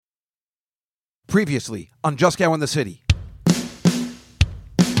Previously on Just Cow in the City.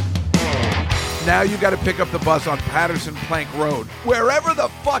 Now you got to pick up the bus on Patterson Plank Road, wherever the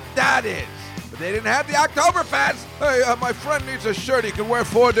fuck that is. But they didn't have the Oktoberfest. Hey, my friend needs a shirt he can wear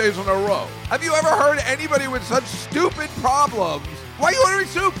 4 days in a row. Have you ever heard anybody with such stupid problems? Why are you ordering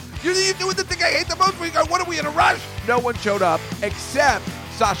soup? You're doing the thing I hate the most. What are we in a rush? No one showed up except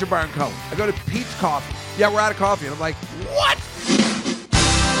Sacha Baron Cohen. I go to Pete's Coffee. Yeah, we're out of coffee. And I'm like, what?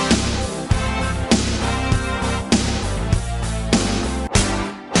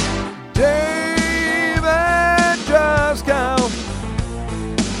 Dave and Just Cow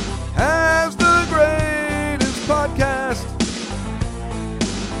has the greatest podcast.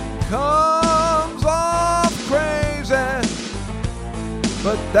 Comes off crazy,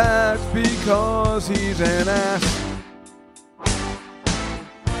 but that's because he's an ass.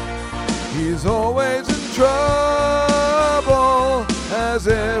 He's always in trouble, as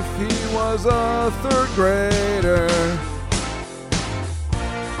if he was a third grader.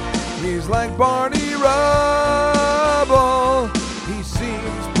 He's like Barney Rubble. He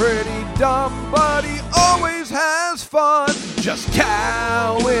seems pretty dumb, but he always has fun. Just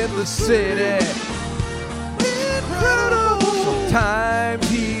Cow in the City. Incredible. Sometimes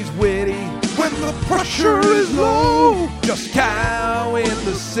he's witty when the pressure is low. Just Cow in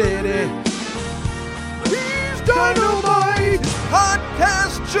the City. He's dynamite. His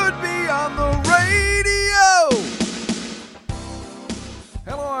podcast should be on the radio.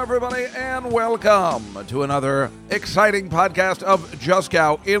 Hello, everybody, and welcome to another exciting podcast of Just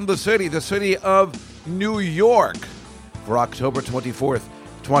Cow in the city of New York, for October 24th,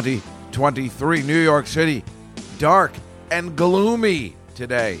 2023. New York City, dark and gloomy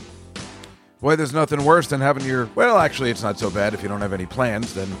today. Boy, there's nothing worse than having well, actually, it's not so bad if you don't have any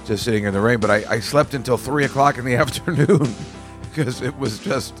plans than just sitting in the rain, but I slept until 3 o'clock in the afternoon because it was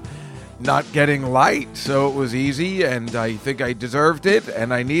just not getting light, so it was easy, and I think I deserved it,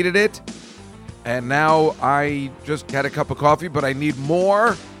 and I needed it, and now I just had a cup of coffee, but I need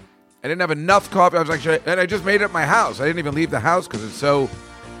more. I didn't have enough coffee. And I just made it at my house. I didn't even leave the house because it's so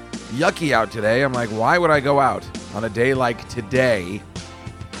yucky out today. I'm like, why would I go out on a day like today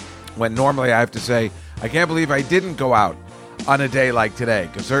when normally I have to say, I can't believe I didn't go out on a day like today,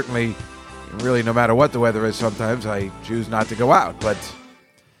 because certainly, really, no matter what the weather is, sometimes I choose not to go out, but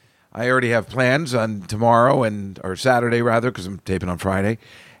I already have plans on tomorrow or Saturday rather, because I'm taping on Friday,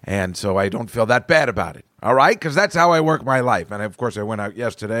 and so I don't feel that bad about it. All right, because that's how I work my life. And of course, I went out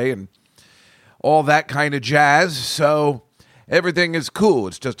yesterday and all that kind of jazz. So everything is cool.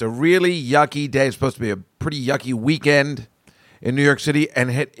 It's just a really yucky day. It's supposed to be a pretty yucky weekend in New York City, and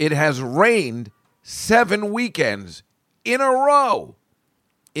it has rained 7 weekends in a row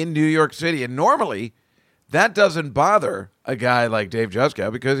in New York City. And normally, that doesn't bother a guy like Dave Just Cow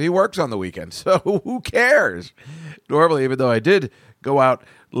because he works on the weekend. So who cares? Normally, even though I did go out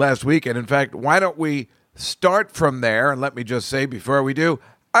last weekend. In fact, why don't we start from there? And let me just say before we do,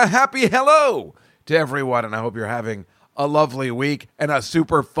 a happy hello to everyone. And I hope you're having a lovely week and a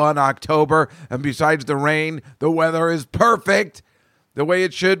super fun October. And besides the rain, the weather is perfect the way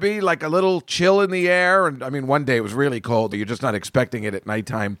it should be, like a little chill in the air. And I mean, one day it was really cold. You're just not expecting it at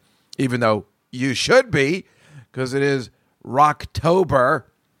nighttime, even though you should be, because it is Rocktober.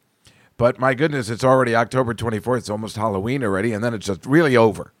 But my goodness, it's already October 24th. It's almost Halloween already, and then it's just really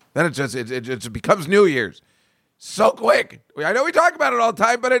over. Then it becomes New Year's. So quick. I know we talk about it all the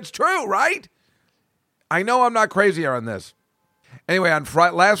time, but it's true, right? I know I'm not crazy on this. Anyway, on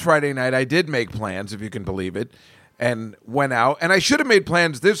last Friday night, I did make plans, if you can believe it, and went out. And I should have made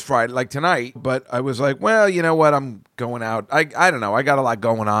plans this Friday, like tonight, but I was like, well, you know what? I'm going out. I don't know. I got a lot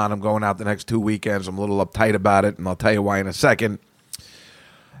going on. I'm going out the next 2 weekends. I'm a little uptight about it, and I'll tell you why in a second.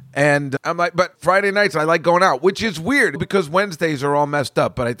 And I'm like, but Friday nights, I like going out, which is weird because Wednesdays are all messed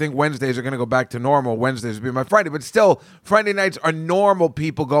up. But I think Wednesdays are going to go back to normal. Wednesdays will be my Friday. But still, Friday nights are normal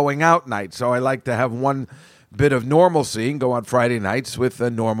people going out nights. So I like to have one bit of normalcy and go on Friday nights with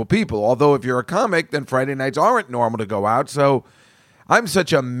normal people. Although if you're a comic, then Friday nights aren't normal to go out. So I'm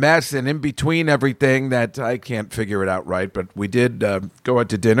such a mess and in between everything that I can't figure it out right. But we did go out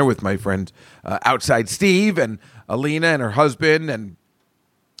to dinner with my friend Outside Steve and Alina and her husband, and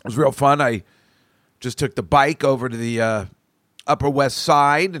it was real fun. I just took the bike over to the Upper West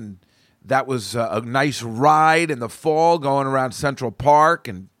Side, and that was a nice ride in the fall going around Central Park,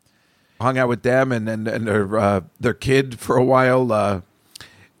 and hung out with them and their kid for a while.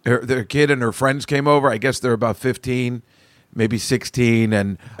 Their kid and her friends came over. I guess they're about 15, maybe 16,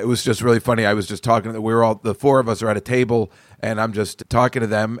 and it was just really funny. I was just talking. The four of us are at a table, and I'm just talking to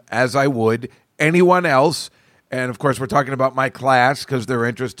them as I would anyone else. And, of course, we're talking about my class because they're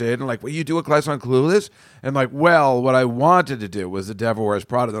interested. And like, well, you do a class on Clueless? And I'm like, well, what I wanted to do was The Devil Wears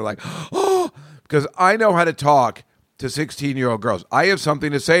Prada. They're like, oh, because I know how to talk to 16-year-old girls. I have something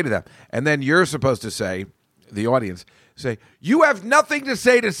to say to them. And then you're supposed to say, the audience, say, you have nothing to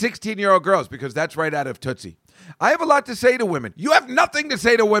say to 16-year-old girls, because that's right out of Tootsie. I have a lot to say to women. You have nothing to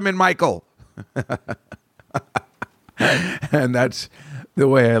say to women, Michael. And that's the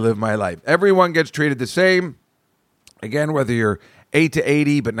way I live my life. Everyone gets treated the same. Again, whether you're 8 to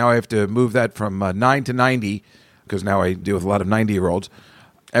 80, but now I have to move that from 9 to 90, because now I deal with a lot of 90-year-olds.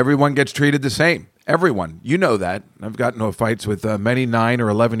 Everyone gets treated the same. Everyone. You know that. I've gotten into fights with many 9 or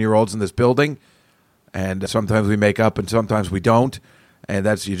 11-year-olds in this building, and sometimes we make up and sometimes we don't, and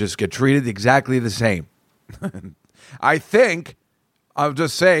that's, you just get treated exactly the same. I think, I'll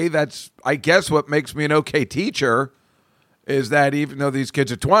just say, that's, I guess, what makes me an okay teacher is that even though these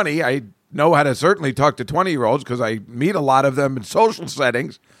kids are 20, I know how to certainly talk to 20-year-olds because I meet a lot of them in social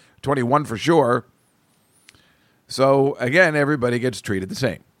settings, 21 for sure. So, again, everybody gets treated the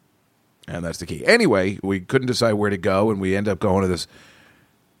same, and that's the key. Anyway, we couldn't decide where to go, and we end up going to this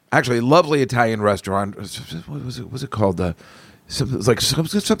actually lovely Italian restaurant. What was it called? It was like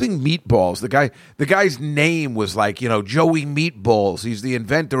something meatballs. The guy's name was like, Joey Meatballs. He's the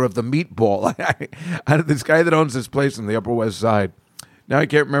inventor of the meatball. This guy that owns this place on the Upper West Side. Now I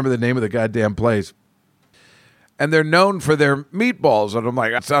can't remember the name of the goddamn place. And they're known for their meatballs. And I'm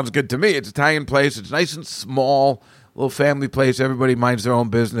like, that sounds good to me. It's an Italian place. It's nice and small, little family place. Everybody minds their own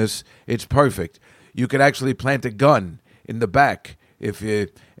business. It's perfect. You could actually plant a gun in the back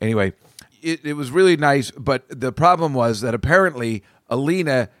anyway. It was really nice, but the problem was that apparently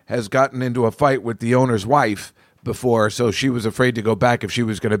Alina has gotten into a fight with the owner's wife before, so she was afraid to go back if she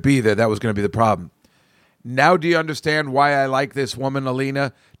was going to be there. That was going to be the problem. Now do you understand why I like this woman,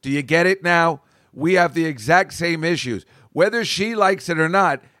 Alina? Do you get it now? We have the exact same issues. Whether she likes it or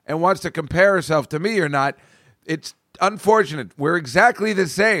not and wants to compare herself to me or not, it's unfortunate. We're exactly the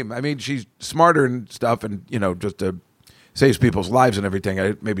same. I mean, she's smarter and stuff and, just to saves people's lives and everything.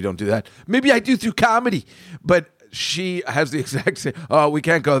 I maybe don't do that. Maybe I do through comedy. But she has the exact same, oh, we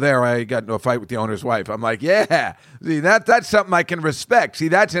can't go there. I got into a fight with the owner's wife. I'm like, yeah. See, that's something I can respect. See,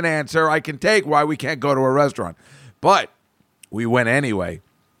 that's an answer I can take why we can't go to a restaurant. But we went anyway.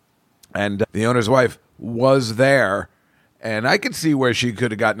 And the owner's wife was there. And I could see where she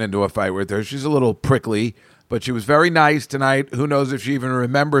could have gotten into a fight with her. She's a little prickly, but she was very nice tonight. Who knows if she even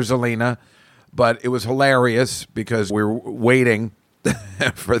remembers Alina. But it was hilarious because we were waiting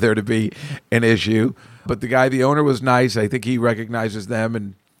for there to be an issue. But the owner was nice. I think he recognizes them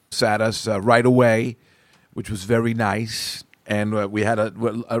and sat us right away, which was very nice. And we had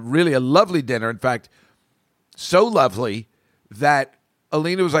a really lovely dinner. In fact, so lovely that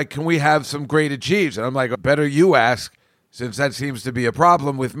Alina was like, can we have some grated cheese? And I'm like, better you ask, since that seems to be a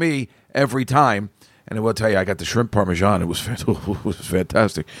problem with me every time. And I will tell you, I got the shrimp parmesan. It was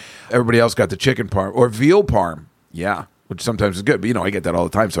fantastic. Everybody else got the chicken parm or veal parm. Yeah, which sometimes is good. But, I get that all the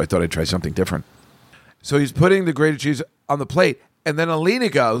time, so I thought I'd try something different. So he's putting the grated cheese on the plate. And then Alina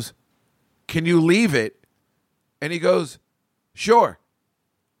goes, can you leave it? And he goes, sure.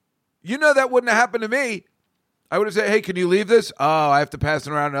 That wouldn't have happened to me. I would have said, hey, can you leave this? Oh, I have to pass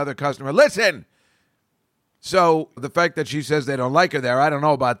it around to another customer. Listen. So the fact that she says they don't like her there, I don't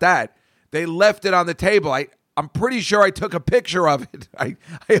know about that. They left it on the table. I'm pretty sure I took a picture of it. I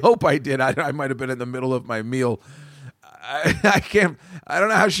hope I did. I might have been in the middle of my meal. I don't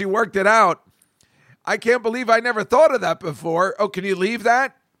know how she worked it out. I can't believe I never thought of that before. Oh, can you leave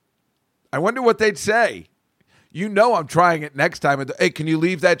that? I wonder what they'd say. I'm trying it next time. Hey, can you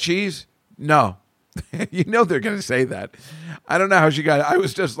leave that cheese? No. They're going to say that. I don't know how she got it. I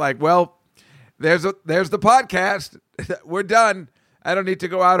was just like, well, there's the podcast. We're done. I don't need to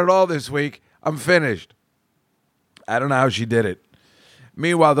go out at all this week. I'm finished. I don't know how she did it.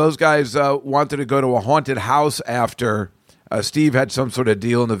 Meanwhile, those guys wanted to go to a haunted house after Steve had some sort of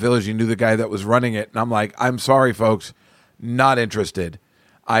deal in the village. He knew the guy that was running it. And I'm like, I'm sorry, folks. Not interested.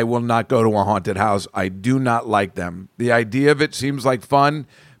 I will not go to a haunted house. I do not like them. The idea of it seems like fun,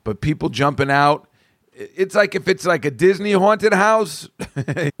 but people jumping out, it's like if it's like a Disney haunted house,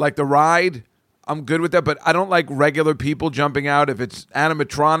 like the ride, I'm good with that, but I don't like regular people jumping out. If it's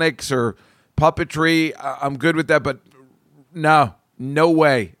animatronics or puppetry, I'm good with that, but no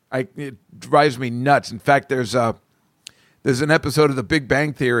way. It drives me nuts. In fact, there's an episode of The Big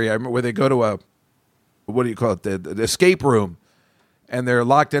Bang Theory where they go to the escape room, and they're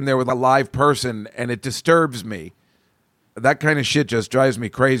locked in there with a live person, and it disturbs me. That kind of shit just drives me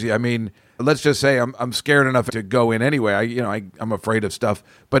crazy. I mean, let's just say I'm scared enough to go in anyway. I'm afraid of stuff,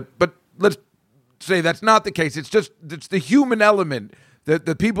 but let's say that's not the case. It's the human element.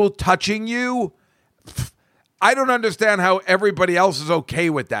 The people touching you. I don't understand how everybody else is okay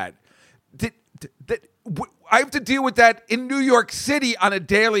with that. I have to deal with that in New York City on a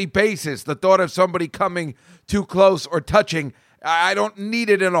daily basis. The thought of somebody coming too close or touching. I don't need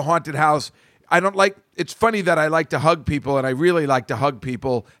it in a haunted house. I don't like. It's funny that I like to hug people, and I really like to hug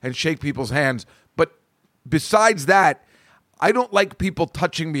people and shake people's hands. But besides that, I don't like people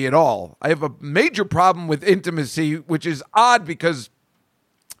touching me at all. I have a major problem with intimacy, which is odd because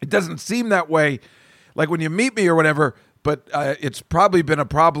it doesn't seem that way, like when you meet me or whatever. But it's probably been a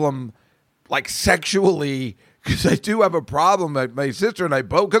problem, like sexually, because I do have a problem. My sister and I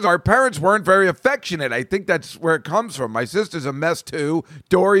both, because our parents weren't very affectionate. I think that's where it comes from. My sister's a mess too.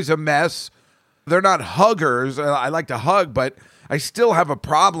 Dory's a mess. They're not huggers. I like to hug, but I still have a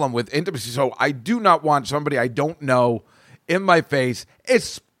problem with intimacy. So I do not want somebody I don't know in my face,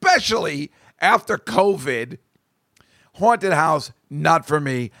 especially after COVID. Haunted house, not for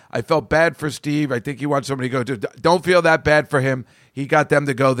me. I felt bad for Steve. I think he wants somebody to go to. Don't feel that bad for him. He got them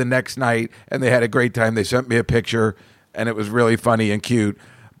to go the next night, and they had a great time. They sent me a picture, and it was really funny and cute.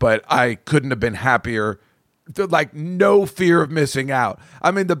 But I couldn't have been happier. Like, no fear of missing out.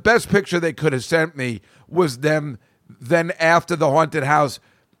 I mean, the best picture they could have sent me was them then after the haunted house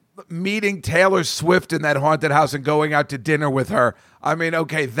meeting Taylor Swift in that haunted house and going out to dinner with her. I mean,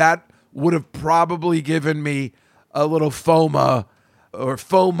 okay, that would have probably given me a little FOMO or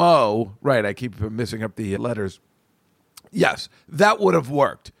FOMO. Right, I keep messing up the letters. Yes, that would have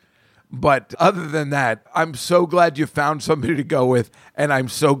worked. But other than that, I'm so glad you found somebody to go with, and I'm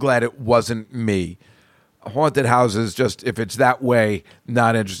so glad it wasn't me. Haunted houses, just if it's that way,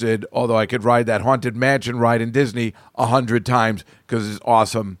 not interested. Although I could ride that Haunted Mansion ride in Disney 100 times because it's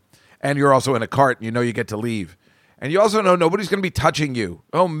awesome. And you're also in a cart, and you know you get to leave. And you also know nobody's going to be touching you.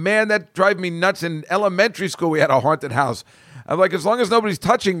 Oh, man, that drive me nuts. In elementary school, we had a haunted house. I'm like, as long as nobody's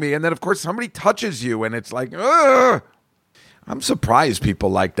touching me. And then, of course, somebody touches you, and it's like, ugh. I'm surprised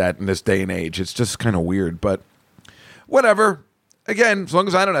people like that in this day and age. It's just kind of weird, but whatever. Again, as long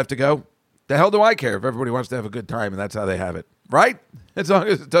as I don't have to go, the hell do I care if everybody wants to have a good time and that's how they have it, right? As long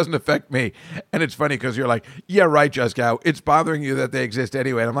as it doesn't affect me. And it's funny because you're like, yeah, right, Juskow. It's bothering you that they exist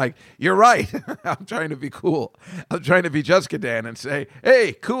anyway. And I'm like, you're right. I'm trying to be cool. I'm trying to be Juskadan and say,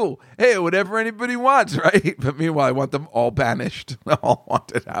 hey, cool. Hey, whatever anybody wants, right? But meanwhile, I want them all banished, all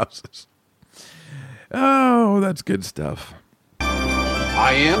haunted houses. Oh, that's good stuff.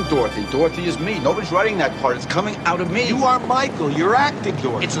 I am Dorothy. Dorothy is me. Nobody's writing that part. It's coming out of me. You are Michael. You're acting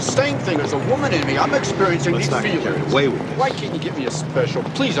Dorothy. It's the same thing. There's a woman in me. I'm experiencing these feelings. Away with it. Why can't you give me a special?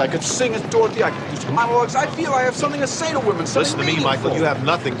 Please, I could sing as Dorothy. I could do some monologues. I feel I have something to say to women. Listen to me, Michael. You have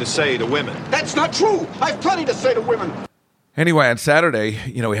nothing to say to women. That's not true. I have plenty to say to women. Anyway, on Saturday,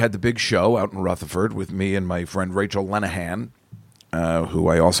 we had the big show out in Rutherford with me and my friend Rachel Lenahan, who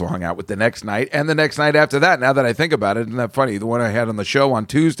I also hung out with the next night and the next night after that. Now that I think about it, isn't that funny? The one I had on the show on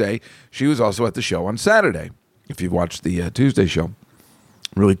Tuesday, she was also at the show on Saturday. If you've watched the Tuesday show,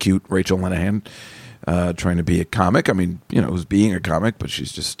 really cute Rachel Lenahan, trying to be a comic. I mean, was being a comic, but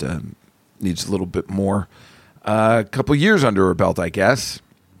she's just needs a little bit more, a couple years under her belt, I guess.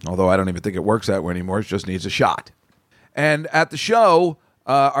 Although I don't even think it works that way anymore. It just needs a shot. And at the show,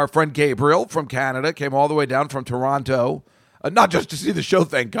 our friend Gabriel from Canada came all the way down from Toronto. Not just to see the show,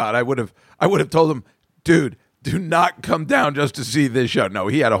 thank God. I would have told him, dude, do not come down just to see this show. No,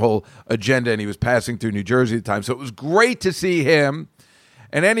 he had a whole agenda, and he was passing through New Jersey at the time. So it was great to see him.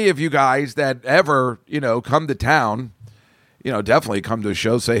 And any of you guys that ever, come to town, definitely come to a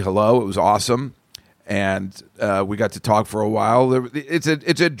show, say hello. It was awesome. And we got to talk for a while. It's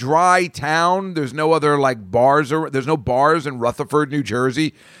a dry town. There's no other bars. There's no bars in Rutherford, New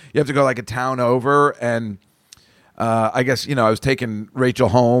Jersey. You have to go a town over, and I guess, I was taking Rachel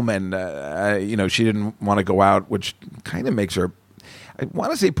home and, she didn't want to go out, which kind of makes her, I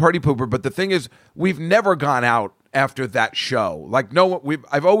want to say party pooper. But the thing is, we've never gone out after that show.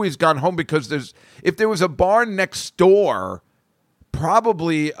 I've always gone home because if there was a bar next door,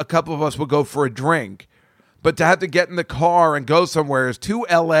 probably a couple of us would go for a drink. But to have to get in the car and go somewhere is too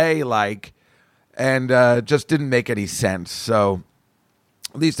LA and just didn't make any sense. So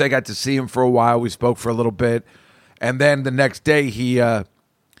at least I got to see him for a while. We spoke for a little bit. And then the next day, he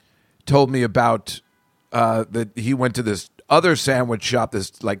told me about that he went to this other sandwich shop,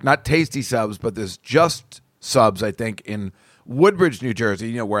 this not Tasty Subs, but this Just Subs, I think, in Woodbridge, New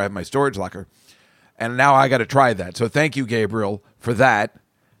Jersey, where I have my storage locker. And now I got to try that. So thank you, Gabriel, for that.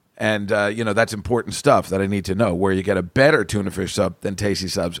 And, that's important stuff that I need to know, where you get a better tuna fish sub than Tasty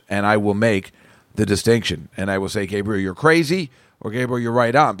Subs. And I will make the distinction. And I will say, Gabriel, you're crazy. or Gabriel, you're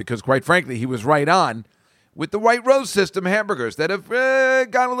right on, because quite frankly, he was right on with the White Rose System hamburgers that have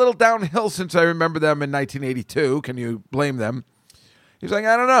gone a little downhill since I remember them in 1982. Can you blame them? He's like,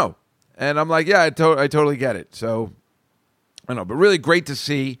 I don't know. And I'm like, yeah, I totally get it. So, I don't know, but really great to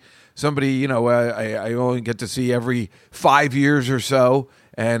see somebody, I only get to see every 5 years or so.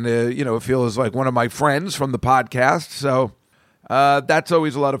 And, it feels like one of my friends from the podcast. So that's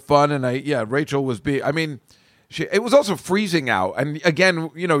always a lot of fun. And Rachel was it was also freezing out. And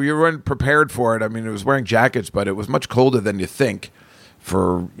again, you weren't prepared for it. I mean, it was wearing jackets, but it was much colder than you think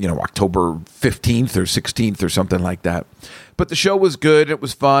for, October 15th or 16th or something like that. But the show was good. It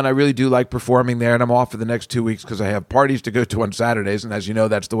was fun. I really do like performing there. And I'm off for the next 2 weeks because I have parties to go to on Saturdays. And as you know,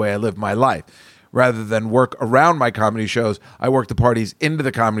 that's the way I live my life. Rather than work around my comedy shows, I work the parties into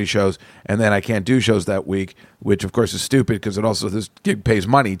the comedy shows, and then I can't do shows that week, which of course is stupid because this gig pays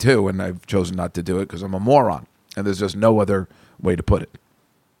money too, and I've chosen not to do it because I'm a moron, and there's just no other way to put it.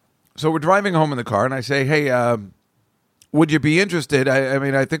 So we're driving home in the car, and I say, hey, would you be interested?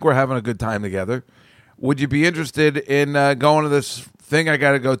 I think we're having a good time together. Would you be interested in going to this thing I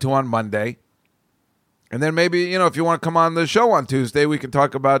got to go to on Monday? And then maybe, if you want to come on the show on Tuesday, we can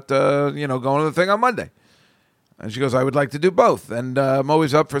talk about, going to the thing on Monday. And she goes, I would like to do both. And I'm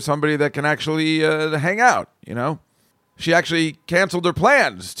always up for somebody that can actually hang out, She actually canceled her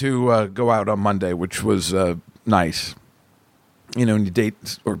plans to go out on Monday, which was nice. When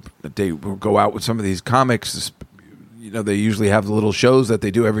you go out with some of these comics, they usually have the little shows that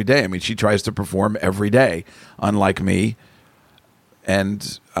they do every day. I mean, she tries to perform every day, unlike me.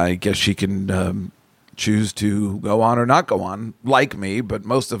 And I guess she can choose to go on or not go on, like me, but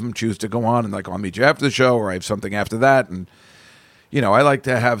most of them choose to go on and I'll meet you after the show, or I have something after that. And, I like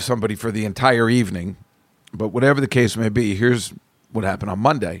to have somebody for the entire evening. But whatever the case may be, here's what happened on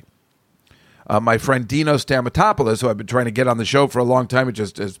Monday. My friend Dino Stamatopoulos, who I've been trying to get on the show for a long time, it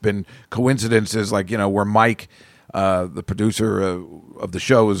just has been coincidences where Mike, the producer of the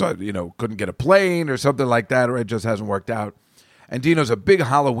show, is, couldn't get a plane or something like that, or it just hasn't worked out. And Dino's a big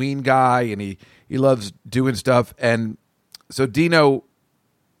Halloween guy, and he loves doing stuff. And so Dino,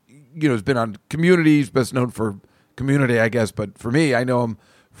 has been on Community. He's best known for Community, I guess. But for me, I know him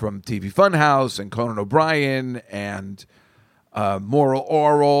from TV Funhouse and Conan O'Brien and Moral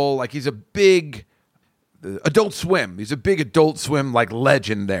Oral. He's a big Adult Swim. He's a big Adult Swim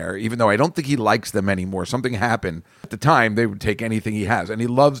legend there, even though I don't think he likes them anymore. Something happened. At the time, they would take anything he has. And he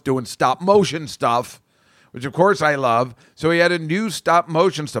loves doing stop motion stuff, which of course I love. So he had a new stop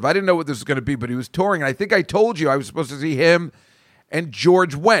motion stuff. I didn't know what this was going to be, but he was touring. And I think I told you I was supposed to see him and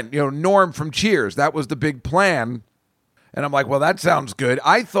George Wendt, Norm from Cheers. That was the big plan. And I'm like, well, that sounds good.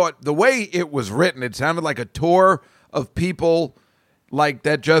 I thought the way it was written, it sounded like a tour of people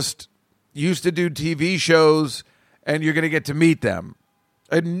that just used to do TV shows and you're going to get to meet them.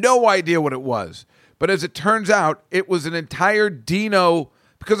 I had no idea what it was. But as it turns out, it was an entire Dino,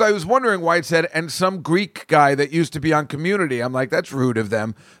 because I was wondering why it said, and some Greek guy that used to be on Community. I'm like, that's rude of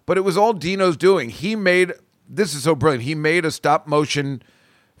them. But it was all Dino's doing. This is so brilliant. He made a stop motion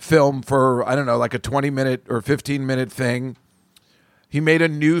film for, I don't know, a 20-minute or 15-minute thing. He made a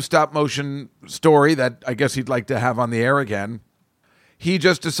new stop motion story that I guess he'd like to have on the air again. He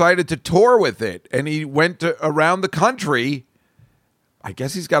just decided to tour with it, and he went around the country. I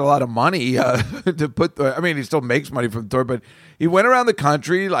guess he's got a lot of money to put. He still makes money from the tour, but he went around the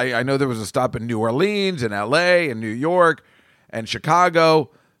country. I know there was a stop in New Orleans, and L.A., and New York, and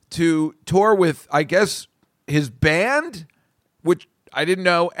Chicago to tour with, I guess, his band, which I didn't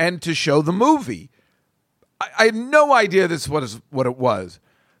know, and to show the movie. I had no idea this was what it was.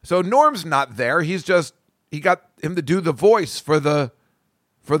 So Norm's not there. He got him to do the voice for the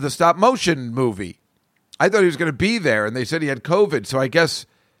stop motion movie. I thought he was going to be there, and they said he had COVID. So I guess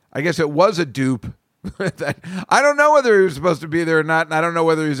it was a dupe. I don't know whether he was supposed to be there or not, and I don't know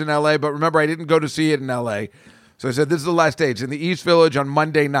whether he was in L.A., but remember, I didn't go to see it in L.A. So I said, this is the last day. It's in the East Village on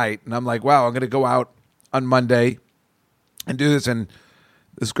Monday night. And I'm like, wow, I'm going to go out on Monday and do this. And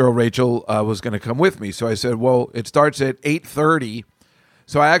this girl, Rachel, was going to come with me. So I said, well, it starts at 8:30.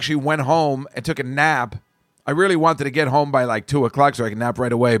 So I actually went home and took a nap. I really wanted to get home by 2 o'clock so I could nap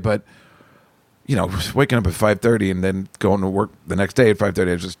right away, but waking up at 5:30 and then going to work the next day at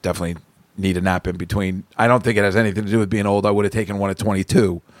 5:30, I just definitely need a nap in between. I don't think it has anything to do with being old. I would have taken one at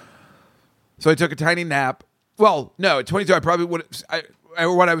 22. So I took a tiny nap. Well, no, at 22, I probably would have.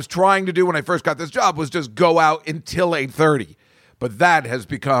 What I was trying to do when I first got this job was just go out until 8:30. But that has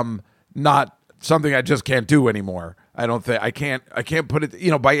become not something I just can't do anymore. I don't think I can't put it,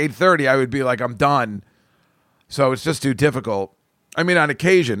 by 8:30, I would be like, I'm done. So it's just too difficult. I mean, on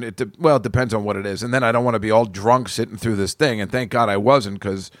occasion, it depends on what it is. And then I don't want to be all drunk sitting through this thing. And thank God I wasn't,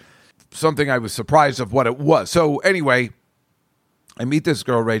 because something I was surprised of what it was. So anyway, I meet this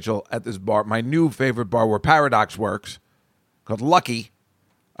girl, Rachel, at this bar, my new favorite bar where Paradox works, called Lucky,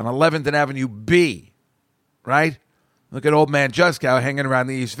 on 11th and Avenue B, right? Look at old man Juskow hanging around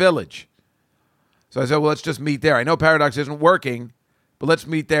the East Village. So I said, well, let's just meet there. I know Paradox isn't working, but let's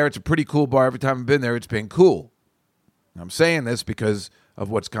meet there. It's a pretty cool bar. Every time I've been there, it's been cool. I'm saying this because of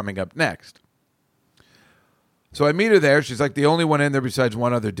what's coming up next. So I meet her there. She's like the only one in there besides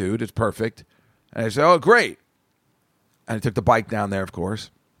one other dude. It's perfect. And I say, oh, great. And I took the bike down there, of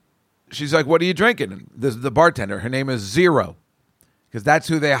course. She's like, what are you drinking? And this is the bartender. Her name is Zero, because that's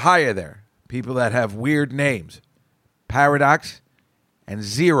who they hire there. People that have weird names. Paradox and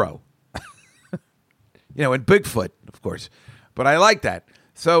Zero. And Bigfoot, of course. But I like that.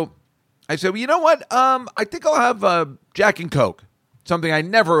 So I said, well, you know what? I think I'll have Jack and Coke, something I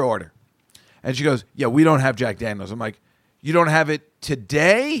never order. And she goes, yeah, we don't have Jack Daniels. I'm like, you don't have it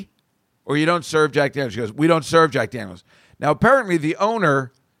today? Or you don't serve Jack Daniels? She goes, we don't serve Jack Daniels. Now, apparently the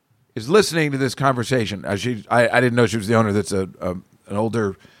owner is listening to this conversation. I didn't know she was the owner. That's an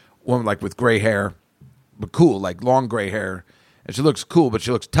older woman, like with gray hair, but cool, like long gray hair. And she looks cool, but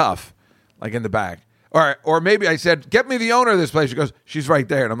she looks tough, like in the back. Or maybe I said, get me the owner of this place. She goes, she's right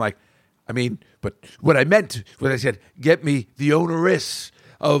there. And I'm like, but what I meant was I said, get me the owneress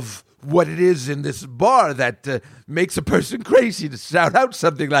of what it is in this bar that makes a person crazy. To shout out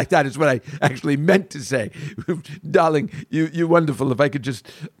something like that is what I actually meant to say. Darling, you're wonderful. If I could just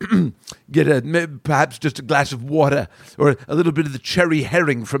get perhaps just a glass of water or a little bit of the cherry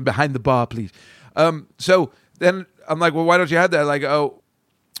herring from behind the bar, please. So then I'm like, well, why don't you have that? Like, oh,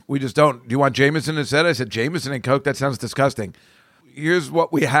 we just don't. Do you want Jameson instead? I said, Jameson and Coke? That sounds disgusting. Here's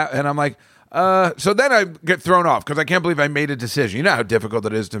what we have. And I'm like, so then I get thrown off because I can't believe I made a decision. You know how difficult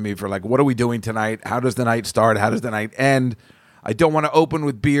it is to me for like, what are we doing tonight? How does the night start? How does the night end? I don't want to open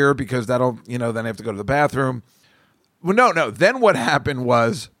with beer because that'll, then I have to go to the bathroom. Well, no. Then what happened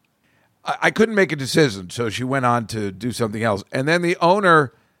was I couldn't make a decision. So she went on to do something else. And then the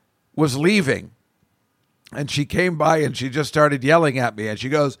owner was leaving. And she came by and she just started yelling at me. And she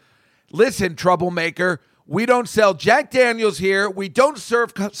goes, listen, troublemaker, we don't sell Jack Daniels here. We don't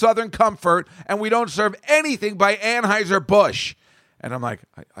serve Southern Comfort. And we don't serve anything by Anheuser-Busch. And I'm like,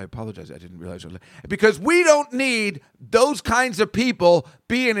 I apologize. I didn't realize. Because we don't need those kinds of people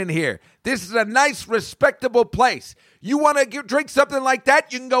being in here. This is a nice, respectable place. You want to drink something like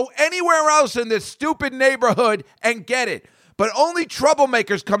that? You can go anywhere else in this stupid neighborhood and get it. But only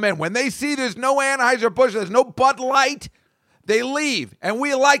troublemakers come in. When they see there's no Anheuser-Busch, there's no Bud Light, they leave. And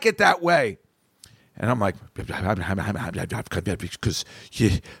we like it that way. And I'm like, because of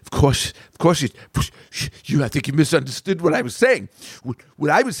course, I think you misunderstood what I was saying. What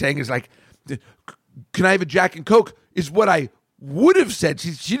I was saying is like, can I have a Jack and Coke is what I would have said.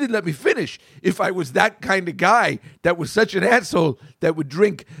 She didn't let me finish. If I was that kind of guy that was such an asshole that would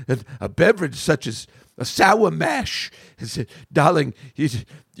drink a beverage such as a sour mash. I said, darling, I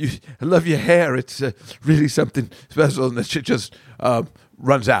love your hair. It's really something special. And the shit just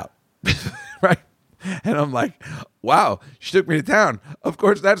runs out. Right? And I'm like, wow, she took me to town. Of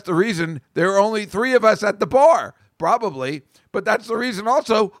course, that's the reason there are only 3 of us at the bar, probably. But that's the reason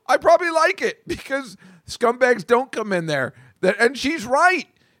also I probably like it, because scumbags don't come in there. And she's right.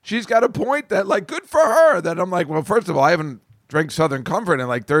 She's got a point that, like, good for her. That I'm like, well, first of all, I haven't drank Southern Comfort in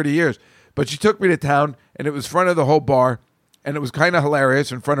like 30 years. But she took me to town, and it was in front of the whole bar, and it was kind of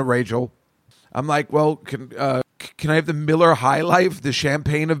hilarious in front of Rachel. I'm like, well, can I have the Miller High Life, the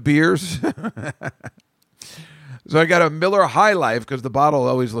champagne of beers? So I got a Miller High Life because the bottle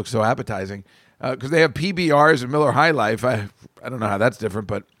always looks so appetizing. Because they have PBRs and Miller High Life. I don't know how that's different,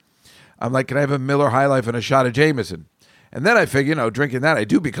 but I'm like, can I have a Miller High Life and a shot of Jameson? And then I figure, drinking that, I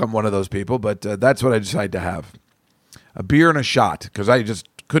do become one of those people, but that's what I decided to have. A beer and a shot, because I just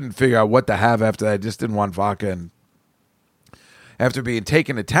couldn't figure out what to have after that. I just didn't want vodka. And after being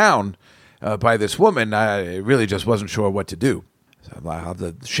taken to town by this woman, I really just wasn't sure what to do. So I'm like, I'll have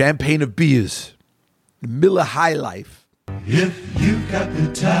the champagne of beers, Miller High Life. If you've got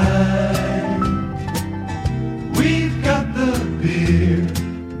the time, we've got the beer,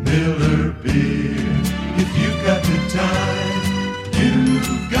 Miller Beer. If you've got the time,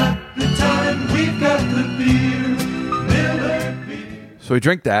 you've got the time, we've got the beer, Miller Beer. So we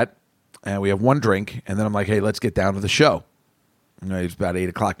drink that, and we have one drink, and then I'm like, hey, let's get down to the show. It's about 8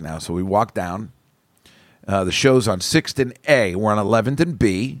 o'clock now, so we walk down. The show's on 6th and A. We're on 11th and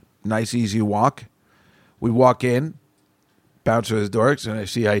B. Nice, easy walk. We walk in, bouncer his dorks, and I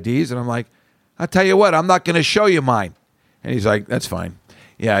see IDs, and I'm like, I'll tell you what, I'm not going to show you mine. And he's like, that's fine.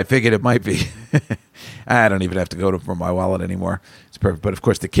 Yeah, I figured it might be. I don't even have to go for my wallet anymore. It's perfect. But of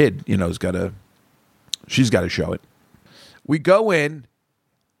course, the kid, she's got to show it. We go in,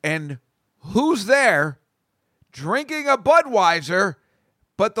 and who's there drinking a Budweiser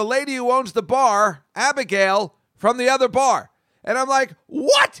but the lady who owns the bar, Abigail, from the other bar? And I'm like,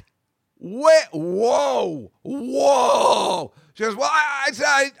 what? Wait, whoa. She goes, well, I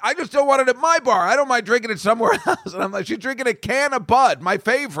just don't want it at my bar. I don't mind drinking it somewhere else. And I'm like, she's drinking a can of Bud, my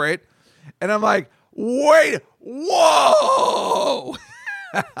favorite. And I'm like, wait, whoa.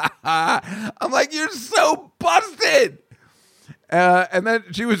 I'm like, you're so busted. And then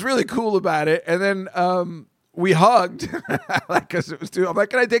she was really cool about it. And then we hugged, because it was too. I'm like,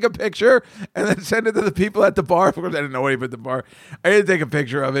 can I take a picture and then send it to the people at the bar? Of course, I didn't know anybody at the bar. I didn't take a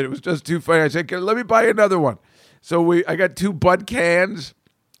picture of it. It was just too funny. I said, let me buy another one. So I got 2 Bud cans,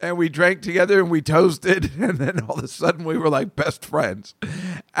 and we drank together, and we toasted, and then all of a sudden we were like best friends.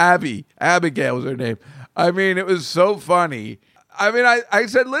 Abigail was her name. I mean, it was so funny. I mean, I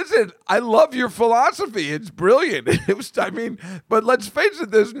said, listen, I love your philosophy. It's brilliant. But let's face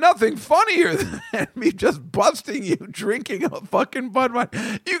it, there's nothing funnier than me just busting you drinking a fucking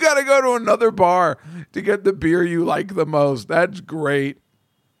Budweiser. You got to go to another bar to get the beer you like the most. That's great.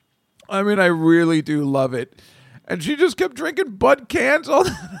 I mean, I really do love it. And she just kept drinking Bud cans all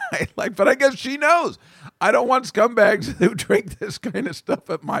the night. But I guess she knows I don't want scumbags who drink this kind of stuff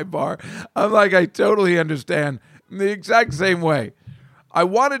at my bar. I'm like, I totally understand. In the exact same way. I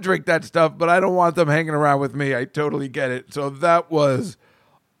want to drink that stuff, but I don't want them hanging around with me. I totally get it. So that was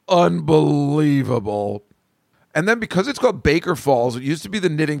unbelievable. And then because it's called Baker Falls, it used to be the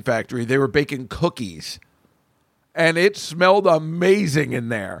Knitting Factory. They were baking cookies. And it smelled amazing in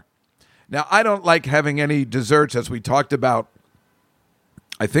there. Now, I don't like having any desserts, as we talked about,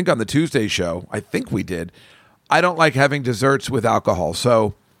 I think on the Tuesday show. I think we did. I don't like having desserts with alcohol.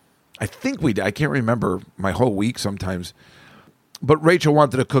 So I think we did. I can't remember my whole week sometimes. But Rachel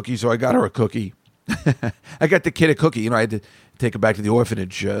wanted a cookie, so I got her a cookie. I got the kid a cookie. I had to take her back to the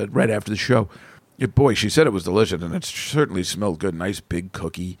orphanage right after the show. Boy, she said it was delicious, and it certainly smelled good. Nice big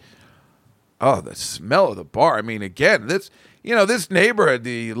cookie. Oh, the smell of the bar. I mean, again, this neighborhood,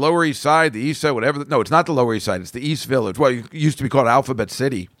 the Lower East Side, the East Side, whatever. No, it's not the Lower East Side. It's the East Village. Well, it used to be called Alphabet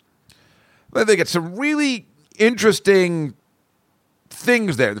City. But they get some really interesting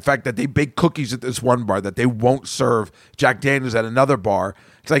things there. The fact that they bake cookies at this one bar, that they won't serve Jack Daniels at another bar.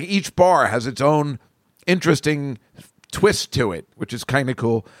 It's like each bar has its own interesting twist to it, which is kind of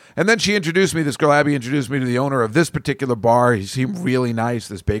cool. And then this girl Abby introduced me to the owner of this particular bar. He seemed really nice,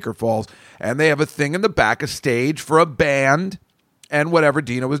 this Baker Falls. And they have a thing in the back, a stage for a band and whatever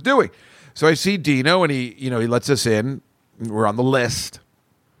Dino was doing. So I see Dino, and he lets us in. We're on the list.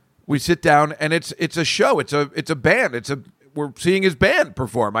 We sit down, and it's a show. It's a band. We're seeing his band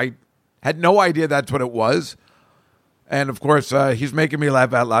perform. I had no idea that's what it was. And of course, he's making me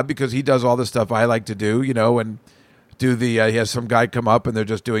laugh out loud because he does all the stuff I like to do, and do he has some guy come up and they're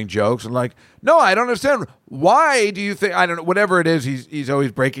just doing jokes and like, no, I don't understand. Why do you think, I don't know, whatever it is, he's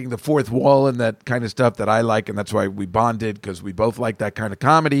always breaking the fourth wall and that kind of stuff that I like. And that's why we bonded, because we both like that kind of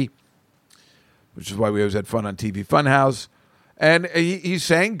comedy, which is why we always had fun on TV Funhouse. And he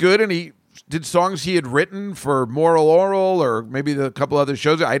sang good, and he did songs he had written for Moral Oral or maybe a couple other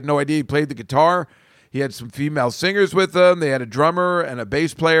shows. I had no idea he played the guitar. He had some female singers with him. They had a drummer and a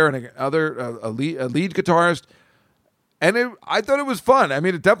bass player and a lead guitarist. And I thought it was fun. I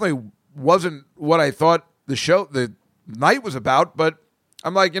mean, it definitely wasn't what I thought the night was about, but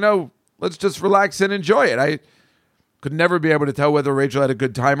I'm like, let's just relax and enjoy it. I could never be able to tell whether Rachel had a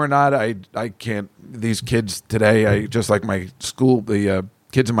good time or not. I can't. These kids today, just like my school, the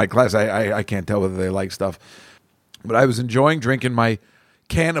kids in my class, I can't tell whether they like stuff. But I was enjoying drinking my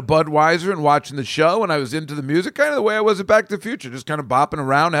can of Budweiser and watching the show, and I was into the music, kind of the way I was at Back to the Future, just kind of bopping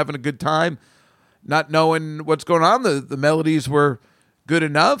around, having a good time, not knowing what's going on. The melodies were good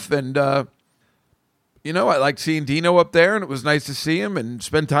enough, and I liked seeing Dino up there, and it was nice to see him and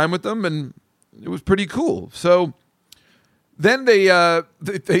spend time with him, and it was pretty cool. So then they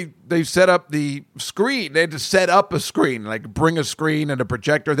set up the screen. They had to set up a screen, like bring a screen and a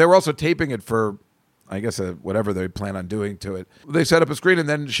projector. They were also taping it for, I guess, whatever they plan on doing to it. They set up a screen and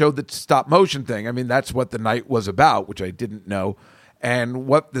then showed the stop motion thing. I mean, that's what the night was about, which I didn't know. And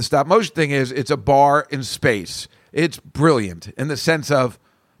what the stop motion thing is, it's a bar in space. It's brilliant in the sense of,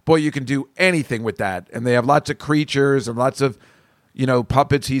 boy, you can do anything with that. And they have lots of creatures and lots of,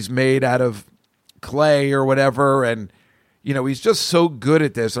 puppets he's made out of clay or whatever. And, he's just so good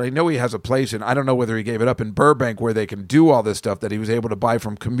at this. And I know he has a place, and I don't know whether he gave it up in Burbank where they can do all this stuff that he was able to buy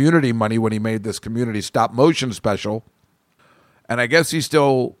from community money when he made this community stop motion special. And I guess he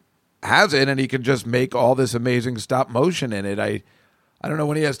still has it, and he can just make all this amazing stop motion in it. I don't know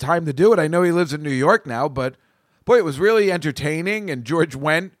when he has time to do it. I know he lives in New York now, but boy, it was really entertaining. And George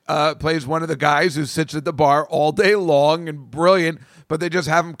Wendt plays one of the guys who sits at the bar all day long and brilliant, but they just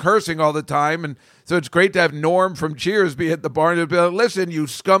have him cursing all the time. And so it's great to have Norm from Cheers be at the bar and be like, listen, you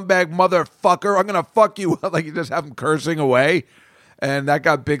scumbag motherfucker, I'm going to fuck you. Like, you just have him cursing away. And that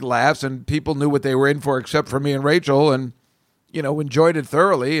got big laughs, and people knew what they were in for except for me and Rachel, and, enjoyed it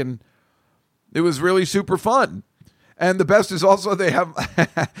thoroughly. And it was really super fun. And the best is also they have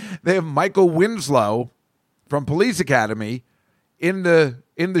Michael Winslow from Police Academy in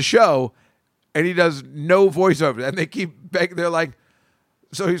the show, and he does no voiceover. And they keep begging. They're like,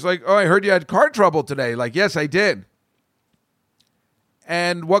 so he's like, oh, I heard you had car trouble today. Like, yes, I did.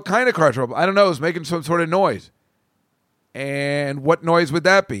 And what kind of car trouble? I don't know. It was making some sort of noise. And what noise would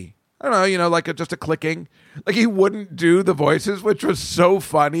that be? I don't know, like just a clicking. Like, he wouldn't do the voices, which was so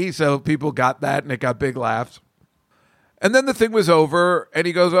funny. So people got that, and it got big laughs. And then the thing was over, and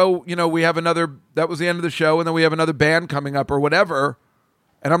he goes, oh, we have that was the end of the show, and then we have another band coming up or whatever.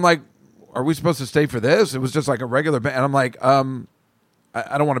 And I'm like, are we supposed to stay for this? It was just like a regular band. And I'm like, I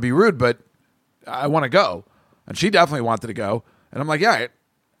don't want to be rude, but I want to go. And she definitely wanted to go. And I'm like, yeah,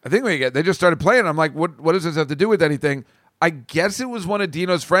 I think they just started playing. I'm like, what does this have to do with anything? I guess it was one of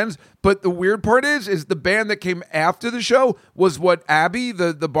Dino's friends, but the weird part is the band that came after the show was what Abby,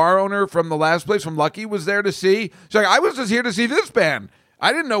 the bar owner from the last place, from Lucky, was there to see. She's like, I was just here to see this band.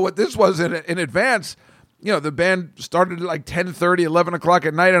 I didn't know what this was in advance. The band started at like 10:30, 11 o'clock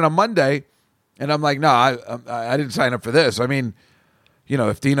at night on a Monday, and I'm like, no, I didn't sign up for this. I mean,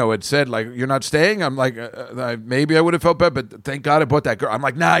 if Dino had said, like, you're not staying, I'm like, maybe I would have felt bad, but thank God I bought that girl. I'm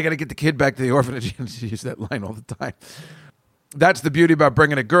like, nah, I got to get the kid back to the orphanage. She used that line all the time. That's the beauty about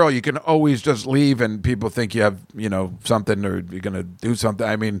bringing a girl. You can always just leave and people think you have, something or you're going to do something.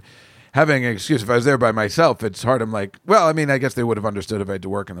 I mean, having an excuse. If I was there by myself, it's hard. I'm like, well, I mean, I guess they would have understood if I had to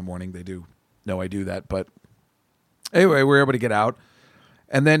work in the morning. They do know I do that. But anyway, we were able to get out.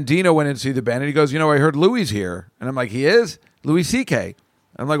 And then Dino went in to see the band and he goes, I heard Louis here. And I'm like, he is? Louis C.K.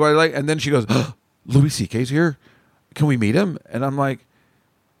 I'm like, what? And then she goes, oh, Louis C.K.'s here? Can we meet him? And I'm like,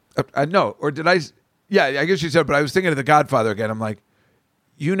 no. Or did I... Yeah, I guess she said, but I was thinking of The Godfather again. I'm like,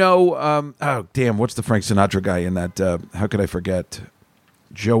 oh, damn, what's the Frank Sinatra guy in that? How could I forget?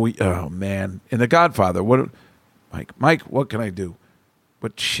 Joey, oh, man. In The Godfather, Mike, what can I do?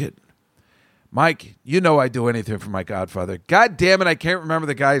 What shit? Mike, I do anything for my Godfather. God damn it, I can't remember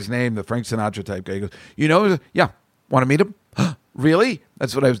the guy's name, the Frank Sinatra type guy. He goes, yeah, want to meet him? Really?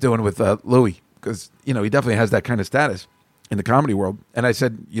 That's what I was doing with Louis, because, he definitely has that kind of status in the comedy world. And I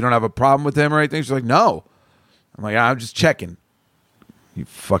said, you don't have a problem with him or anything? She's like, no. I'm like, I'm just checking. You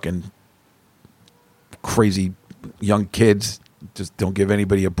fucking crazy young kids just don't give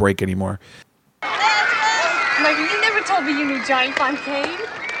anybody a break anymore. Like, you never told me you knew Johnny Fontaine.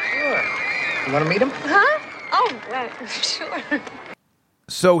 Sure. You want to meet him? Huh? Oh, sure.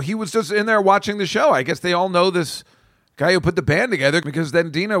 So he was just in there watching the show. I guess they all know this guy who put the band together, because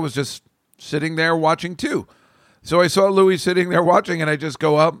then Dino was just sitting there watching too. So I saw Louis sitting there watching, and I just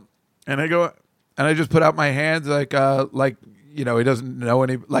go up, and I just put out my hands like he doesn't know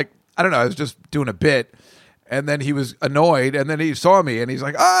any, like, I don't know, I was just doing a bit, and then he was annoyed, and then he saw me, and he's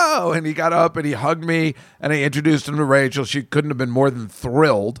like, oh, and he got up, and he hugged me, and I introduced him to Rachel. She couldn't have been more than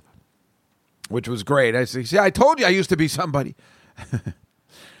thrilled, which was great. I said, see, I told you I used to be somebody.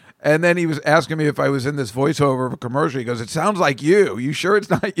 And then he was asking me if I was in this voiceover of a commercial. He goes, it sounds like you. You sure it's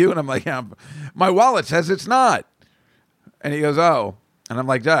not you? And I'm like, yeah, my wallet says it's not. And he goes, oh. And I'm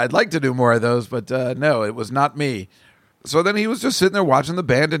like, yeah, I'd like to do more of those, but no, it was not me. So then he was just sitting there watching the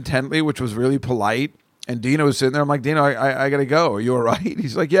band intently, which was really polite. And Dino was sitting there. I'm like, Dino, I got to go. Are you all right?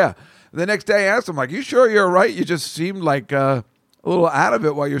 He's like, yeah. And the next day I asked him, like, you sure you're all right? You just seemed like a little out of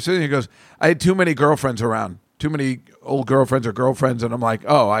it while you're sitting. He goes, I had too many girlfriends around. Too many old girlfriends or girlfriends. And I'm like,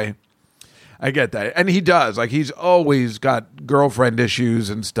 oh, I get that. And he does. Like, he's always got girlfriend issues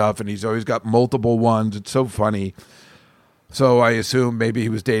and stuff, and he's always got multiple ones. It's so funny. So I assume maybe he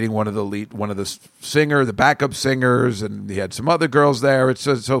was dating one of the backup singers, and he had some other girls there. It's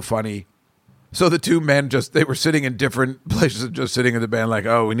just so funny. So the two men they were sitting in different places, just sitting in the band like,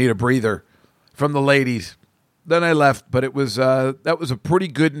 oh, we need a breather from the ladies. Then I left, but it was that was a pretty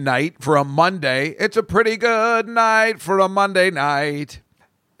good night for a Monday. It's a pretty good night for a Monday night.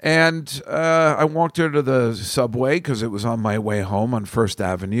 And I walked her to the subway because it was on my way home on First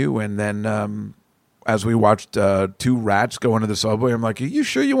Avenue. And then as we watched two rats go into the subway, I'm like, are you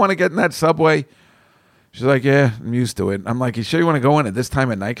sure you want to get in that subway? She's like, yeah, I'm used to it. I'm like, you sure you want to go in at this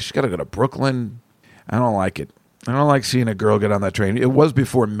time at night? Because you got to go to Brooklyn. I don't like it. I don't like seeing a girl get on that train. It was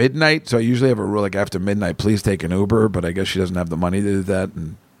before midnight, so I usually have a rule like after midnight, please take an Uber, but I guess she doesn't have the money to do that.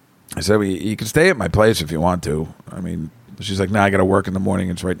 And I said, well, you can stay at my place if you want to. I mean, she's like, nah, I got to work in the morning.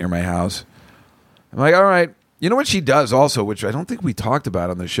 It's right near my house. I'm like, all right. You know what she does also, which I don't think we talked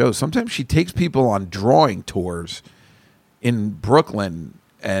about on the show? Sometimes she takes people on drawing tours in Brooklyn.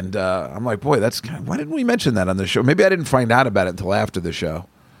 And I'm like, boy, why didn't we mention that on the show? Maybe I didn't find out about it until after the show.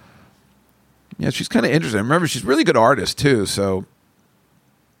 Yeah, she's kind of interesting. Remember, she's a really good artist, too, so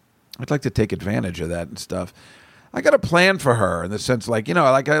I'd like to take advantage of that and stuff. I got a plan for her in the sense, like, you know,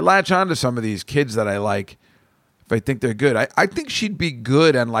 like I latch on to some of these kids that I like if I think they're good. I think she'd be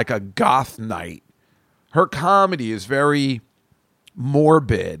good on, like, a goth night. Her comedy is very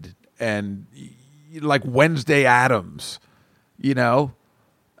morbid and like Wednesday Addams, you know?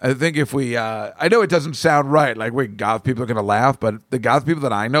 I think if we, I know it doesn't sound right, like goth people are going to laugh, but the goth people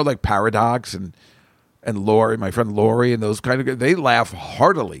that I know, like Paradox and Lori, my friend Lori, and those kind of, they laugh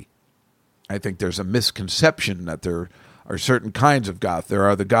heartily. I think there's a misconception that there are certain kinds of goth. There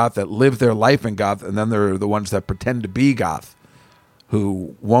are the goth that live their life in goth, and then there are the ones that pretend to be goth,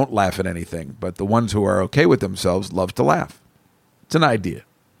 who won't laugh at anything. But the ones who are okay with themselves love to laugh. It's an idea.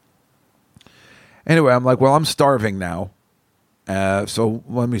 Anyway, I'm like, well, I'm starving now. So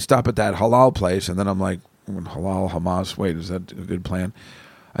let me stop at that halal place. And then I'm like, halal, Hamas, wait, is that a good plan?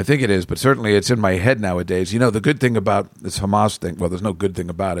 I think it is, but certainly it's in my head nowadays. You know, the good thing about this Hamas thing, well, there's no good thing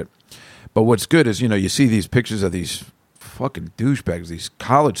about it. But what's good is, you know, you see these pictures of these fucking douchebags, these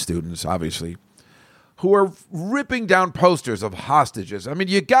college students, obviously, who are ripping down posters of hostages. I mean,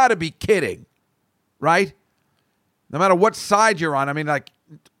 you got to be kidding, right? No matter what side you're on. I mean, like,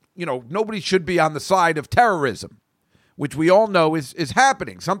 you know, nobody should be on the side of terrorism, which we all know is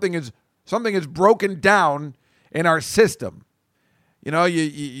happening. Something is broken down in our system. You know,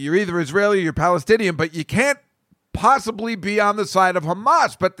 you're either Israeli or you're Palestinian, but you can't possibly be on the side of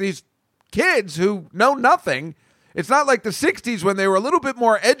Hamas. But these kids who know nothing, it's not like the 60s when they were a little bit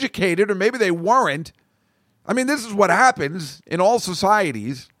more educated, or maybe they weren't. I mean, this is what happens in all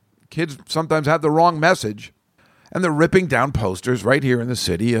societies. Kids sometimes have the wrong message, and they're ripping down posters right here in the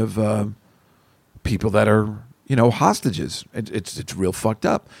city of people that are, you know, hostages. It's real fucked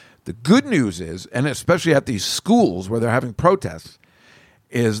up. The good news is, and especially at these schools where they're having protests,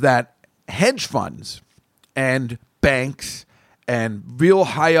 is that hedge funds and banks and real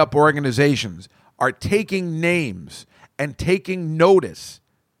high up organizations are taking names and taking notice.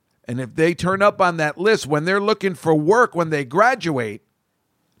 And if they turn up on that list when they're looking for work when they graduate,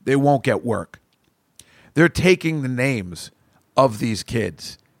 they won't get work. They're taking the names of these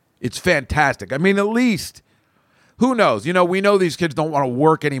kids. It's fantastic. I mean, at least, who knows? You know, we know these kids don't want to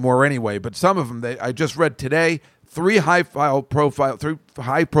work anymore anyway, but some of them, I just read today, three high profile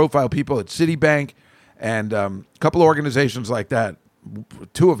people at Citibank and a couple of organizations like that,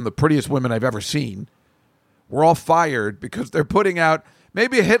 two of them the prettiest women I've ever seen, were all fired because they're putting out,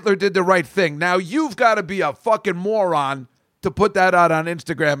 maybe Hitler did the right thing. Now you've got to be a fucking moron to put that out on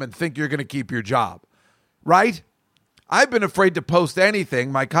Instagram and think you're going to keep your job, right? I've been afraid to post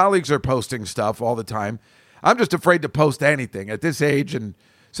anything. My colleagues are posting stuff all the time. I'm just afraid to post anything at this age, and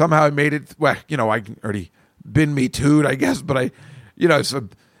somehow I made it, well, you know, I already been Me Too'd, I guess, but I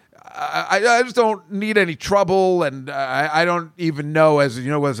just don't need any trouble, and I don't even know, as you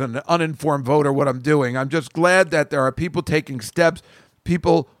know, as an uninformed voter, what I'm doing. I'm just glad that there are people taking steps.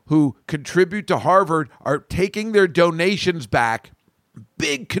 People who contribute to Harvard are taking their donations back.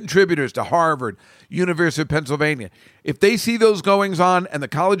 Big contributors to Harvard, University of Pennsylvania. If they see those goings on and the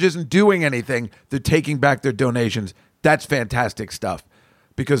college isn't doing anything, they're taking back their donations. That's fantastic stuff,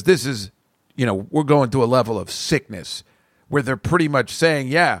 because this is, you know, we're going to a level of sickness where they're pretty much saying,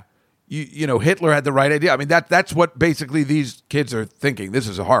 yeah, you know, Hitler had the right idea. I mean, that's what basically these kids are thinking. This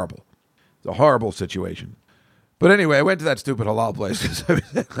is it's a horrible situation. But anyway, I went to that stupid halal place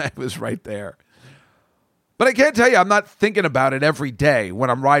because I was right there. But I can't tell you, I'm not thinking about it every day when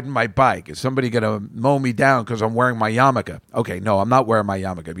I'm riding my bike. Is somebody going to mow me down because I'm wearing my yarmulke? Okay, no, I'm not wearing my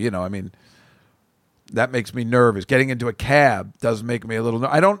yarmulke. You know, I mean, that makes me nervous. Getting into a cab does make me a little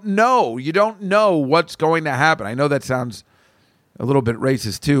nervous. I don't know. You don't know what's going to happen. I know that sounds a little bit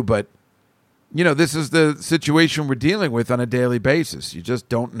racist too, but, you know, this is the situation we're dealing with on a daily basis. You just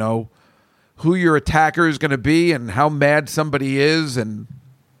don't know who your attacker is going to be and how mad somebody is, and,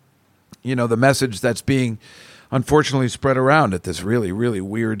 you know, the message that's being unfortunately spread around at this really, really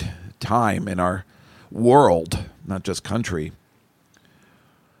weird time in our world, not just country.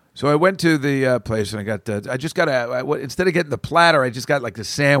 So I went to the place and I got instead of getting the platter, I just got like the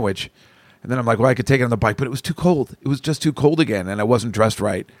sandwich. And then I'm like, well, I could take it on the bike, but it was too cold. It was just too cold again, and I wasn't dressed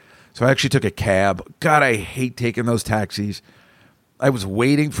right. So I actually took a cab. God, I hate taking those taxis. I was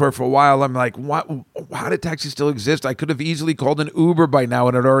waiting for it for a while. I'm like, what? How did taxis still exist? I could have easily called an Uber by now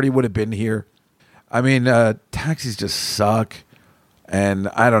and it already would have been here. I mean, taxis just suck. And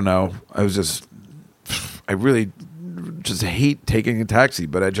I don't know. I really just hate taking a taxi,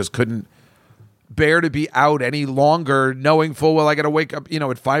 but I just couldn't bear to be out any longer knowing full well I got to wake up, at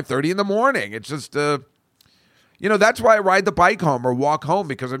 5:30 in the morning. It's just, that's why I ride the bike home or walk home,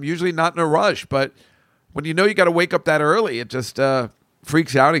 because I'm usually not in a rush. But when you got to wake up that early, it just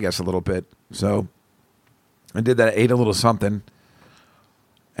freaks out, I guess, a little bit. So I did that. I ate a little something.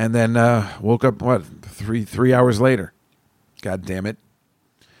 And then woke up, three hours later. God damn it.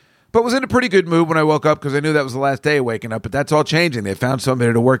 But was in a pretty good mood when I woke up because I knew that was the last day of waking up. But that's all changing. They found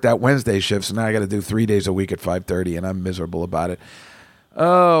somebody to work that Wednesday shift, so now I got to do 3 days a week at 5:30, and I'm miserable about it.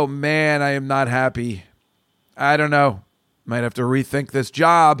 Oh, man, I am not happy. I don't know. Might have to rethink this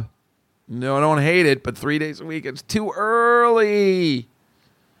job. No, I don't hate it, but 3 days a week, it's too early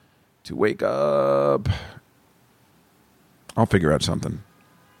to wake up. I'll figure out something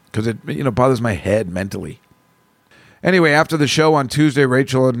because it bothers my head mentally. Anyway, after the show on Tuesday,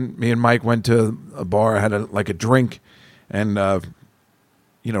 Rachel and me and Mike went to a bar, had a drink, and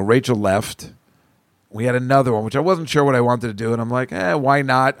Rachel left. We had another one, which I wasn't sure what I wanted to do, and I'm like, why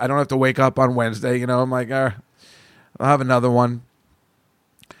not? I don't have to wake up on Wednesday, I'm like, I'll have another one.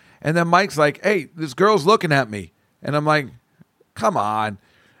 And then Mike's like, hey, this girl's looking at me. And I'm like, come on.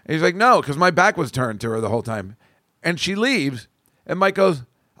 And he's like, no, because my back was turned to her the whole time. And she leaves, and Mike goes,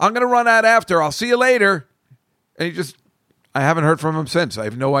 I'm going to run out after. I'll see you later. And I haven't heard from him since. I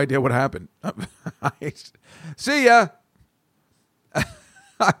have no idea what happened. See ya.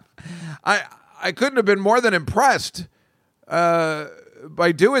 I couldn't have been more than impressed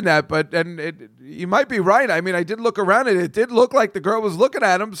by doing that, but you might be right. I mean, I did look around and it did look like the girl was looking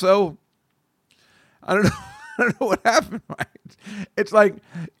at him, so I don't know. I don't know what happened. Right? It's like,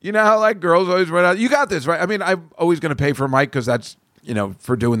 how girls always run out. You got this, right? I mean, I'm always going to pay for Mike because that's,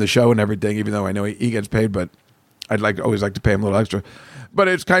 for doing the show and everything, even though I know he gets paid, but I'd always like to pay him a little extra. But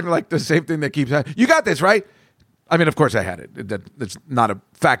it's kind of like the same thing that keeps happening. You got this, right? I mean, of course I had it. That's not a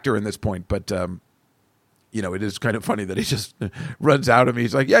factor in this point, but, it is kind of funny that he just runs out of me.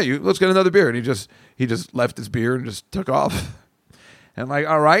 He's like, yeah, let's get another beer. And he just left his beer and just took off. And I'm like,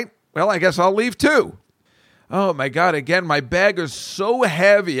 all right, well, I guess I'll leave too. Oh my God, again, my bag is so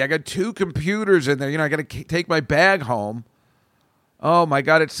heavy. I got 2 computers in there. I got to take my bag home. Oh my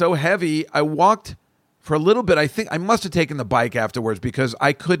God, it's so heavy. I walked for a little bit. I think I must have taken the bike afterwards because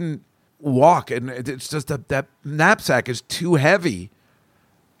I couldn't walk. And it's just that knapsack is too heavy.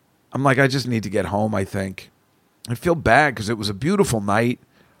 I'm like, I just need to get home, I think. I feel bad because it was a beautiful night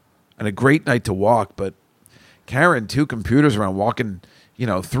and a great night to walk. But carrying 2 computers around, walking,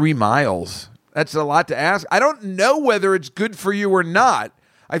 3 miles, that's a lot to ask. I don't know whether it's good for you or not.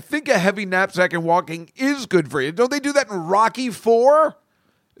 I think a heavy knapsack and walking is good for you. Don't they do that in Rocky IV?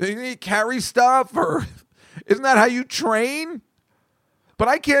 You carry stuff, or isn't that how you train? But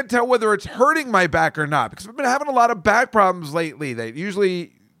I can't tell whether it's hurting my back or not because I've been having a lot of back problems lately that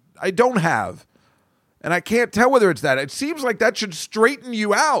usually I don't have. And I can't tell whether it's that. It seems like that should straighten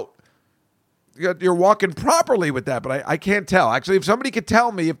you out. You're walking properly with that, but I can't tell. Actually, if somebody could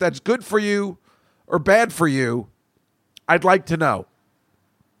tell me if that's good for you or bad for you, I'd like to know.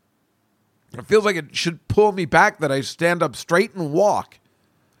 It feels like it should pull me back that I stand up straight and walk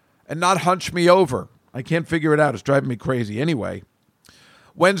and not hunch me over. I can't figure it out. It's driving me crazy. Anyway,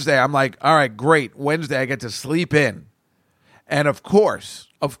 Wednesday, I'm like, all right, great. Wednesday, I get to sleep in. And of course,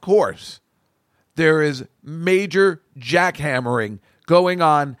 there is major jackhammering going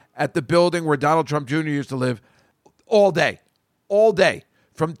on at the building where Donald Trump Jr. used to live all day,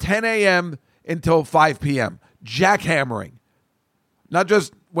 from 10 a.m. until 5 p.m. Jackhammering. Not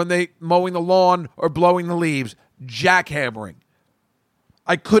just when they mowing the lawn or blowing the leaves, jackhammering.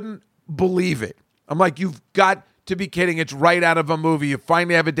 I couldn't believe it. I'm like, you've got to be kidding. It's right out of a movie. You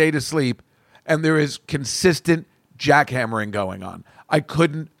finally have a day to sleep, and there is consistent jackhammering going on. I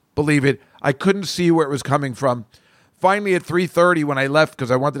couldn't believe it. I couldn't see where it was coming from. Finally, at 3:30 when I left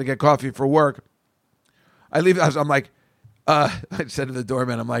because I wanted to get coffee for work, I'm like, I said to the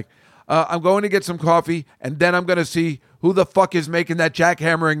doorman, I'm like, I'm going to get some coffee, and then I'm going to see who the fuck is making that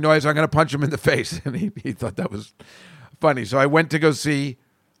jackhammering noise. I'm going to punch him in the face. And he thought that was funny. So I went to go see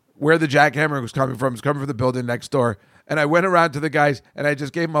where the jackhammering was coming from. It's coming from the building next door. And I went around to the guys, and I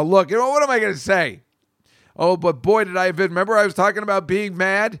just gave them a look. What am I going to say? Oh, but boy, did I have it. Remember I was talking about being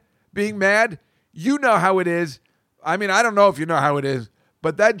mad? Being mad? You know how it is. I mean, I don't know if you know how it is,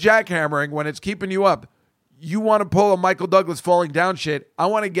 but that jackhammering, when it's keeping you up, you want to pull a Michael Douglas falling down shit, I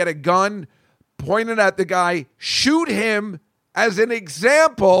want to get a gun, point it at the guy, shoot him as an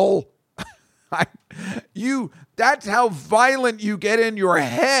example. That's how violent you get in your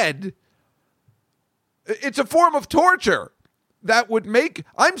head. It's a form of torture that would make,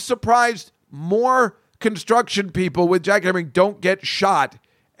 I'm surprised more construction people with jackhammering don't get shot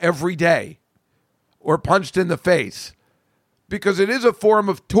every day or punched in the face, because it is a form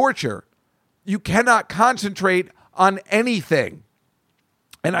of torture. You cannot concentrate on anything.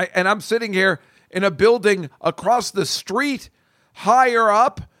 And I'm sitting here in a building across the street, higher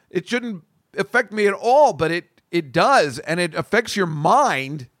up. It shouldn't affect me at all, but it does, and it affects your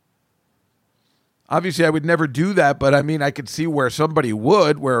mind. Obviously, I would never do that, but I mean, I could see where somebody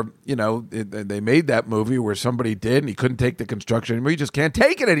would, where, they made that movie where somebody did, and he couldn't take the construction anymore. He just can't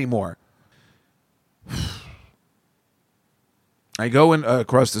take it anymore. I go in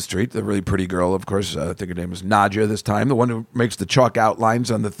across the street, the really pretty girl, of course, I think her name is Nadja this time, the one who makes the chalk outlines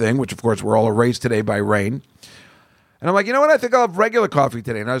on the thing, which, of course, were all erased today by rain. And I'm like, you know what? I think I'll have regular coffee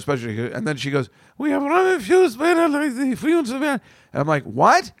today. And then she goes, we have rum infused. And I'm like,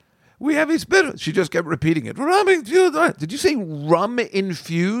 what? We have a spirit. She just kept repeating it. Rum infused. Did you say rum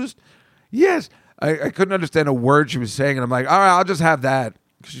infused? Yes. I couldn't understand a word she was saying. And I'm like, all right, I'll just have that.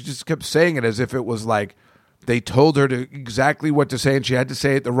 She just kept saying it as if it was like they told her to exactly what to say, and she had to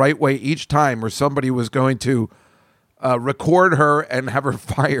say it the right way each time, or somebody was going to record her and have her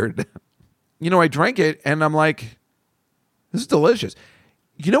fired. I drank it, and I'm like, this is delicious.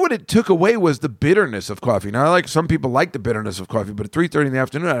 You know what it took away was the bitterness of coffee. Now, some people like the bitterness of coffee, but at 3:30 in the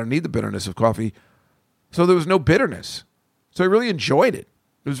afternoon, I don't need the bitterness of coffee. So there was no bitterness. So I really enjoyed it.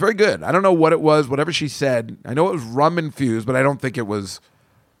 It was very good. I don't know what it was, whatever she said. I know it was rum infused, but I don't think it was,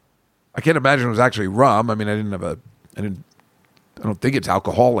 I can't imagine it was actually rum. I mean, I don't think it's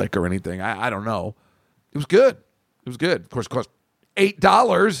alcoholic or anything. I don't know. It was good. It was good. Of course, it cost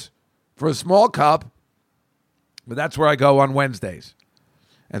 $8 for a small cup. But that's where I go on Wednesdays.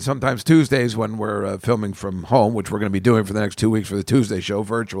 And sometimes Tuesdays when we're filming from home, which we're going to be doing for the next 2 weeks for the Tuesday show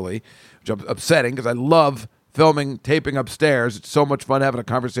virtually, which is upsetting because I love filming, taping upstairs. It's so much fun having a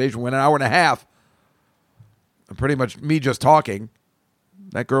conversation. We're an hour and a half. Pretty much me just talking.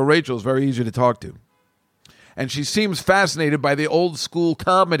 That girl Rachel is very easy to talk to. And she seems fascinated by the old school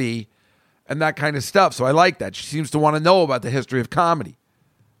comedy and that kind of stuff. So I like that. She seems to want to know about the history of comedy.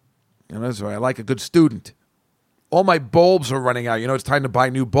 So I like a good student. All my bulbs are running out. It's time to buy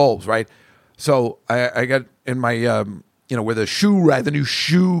new bulbs, right? So I got in my, where the new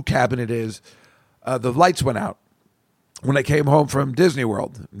shoe cabinet is, the lights went out when I came home from Disney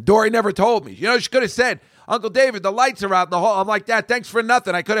World. Dory never told me. She could have said, Uncle David, the lights are out in the hall. I'm like, Dad, thanks for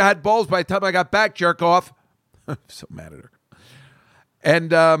nothing. I could have had bulbs by the time I got back, jerk off. I'm so mad at her.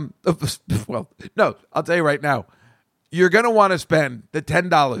 And, well, no, I'll tell you right now, you're going to want to spend the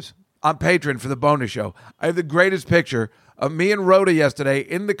 $10 on Patreon for the bonus show. I have the greatest picture of me and Rhoda yesterday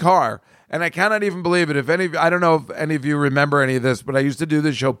in the car, and I cannot even believe it. I don't know if any of you remember any of this, but I used to do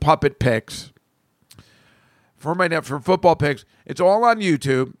this show, Puppet Picks, for football picks. It's all on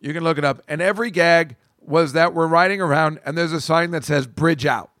YouTube. You can look it up. And every gag was that we're riding around, and there's a sign that says Bridge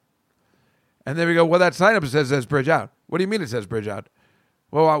Out. And then we go, well, that sign up says Bridge Out. What do you mean it says Bridge Out?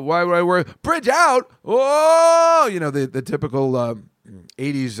 Well, why would I wear Bridge Out? Oh, the typical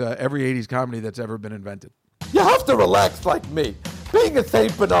 80s, every 80s comedy that's ever been invented. You have to relax like me. Being a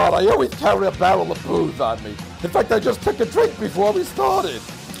St. Bernard, I always carry a barrel of booze on me. In fact, I just took a drink before we started.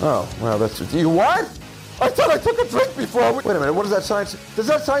 Oh, well, that's... You what? I said I took a drink before we... Wait a minute, what does that sign say? Does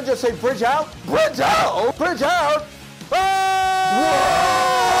that sign just say Bridge Out? Bridge Out? Bridge Out? Ah!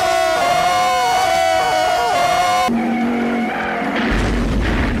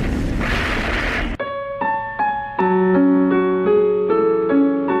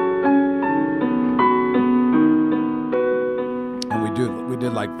 We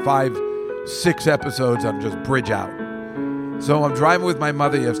did like 5-6 episodes on just Bridge Out. So I'm driving with my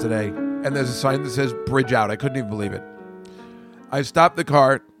mother yesterday, and there's a sign that says Bridge Out. I couldn't even believe it. I stopped the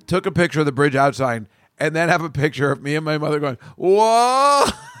car, took a picture of the Bridge Out sign, and then have a picture of me and my mother going, whoa!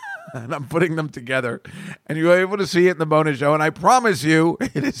 And I'm putting them together. And you're able to see it in the bonus show, and I promise you,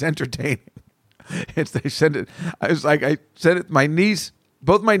 it is entertaining. I sent it, my niece,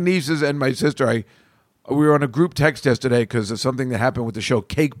 both my nieces and my sister, we were on a group text yesterday because of something that happened with the show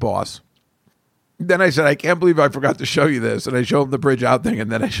Cake Boss. Then I said, I can't believe I forgot to show you this. And I showed them the Bridge Out thing,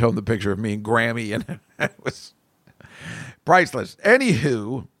 and then I showed them the picture of me and Grammy, and it was priceless.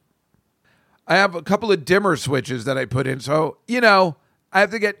 Anywho, I have a couple of dimmer switches that I put in. So, I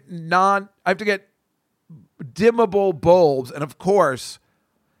have to get dimmable bulbs. And of course,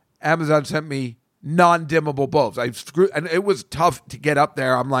 Amazon sent me non-dimmable bulbs. And it was tough to get up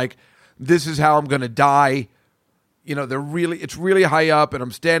there. I'm like, this is how I'm going to die. You know, it's really high up, and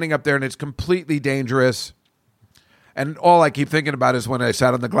I'm standing up there, and it's completely dangerous. And all I keep thinking about is when I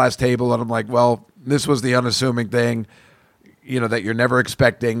sat on the glass table, and I'm like, well, this was the unassuming thing, you know, that you're never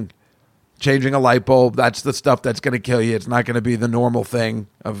expecting. Changing a light bulb, that's the stuff that's going to kill you. It's not going to be the normal thing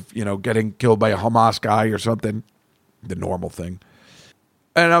of, you know, getting killed by a Hamas guy or something. The normal thing.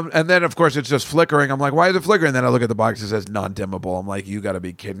 And then, of course, it's just flickering. I'm like, why is it flickering? And then I look at the box. It says non-dimmable. I'm like, you got to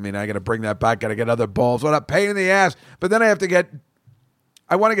be kidding me. And I got to bring that back. Got to get other bulbs. What a pain in the ass. But then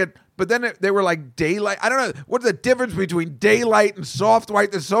but then they were like daylight. I don't know. What's the difference between daylight and soft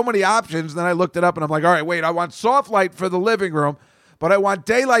white? There's so many options. And then I looked it up, and I'm like, all right, wait. I want soft light for the living room, but I want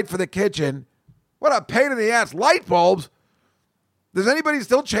daylight for the kitchen. What a pain in the ass. Light bulbs? Does anybody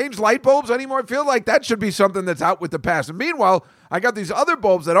still change light bulbs anymore? I feel like that should be something that's out with the past. And meanwhile, I got these other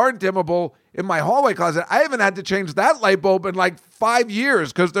bulbs that aren't dimmable in my hallway closet. I haven't had to change that light bulb in like 5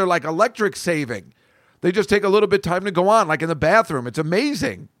 years because they're like electric saving. They just take a little bit of time to go on, like in the bathroom. It's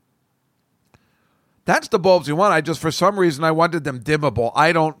amazing. That's the bulbs you want. For some reason, I wanted them dimmable.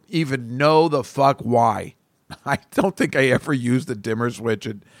 I don't even know the fuck why. I don't think I ever used the dimmer switch.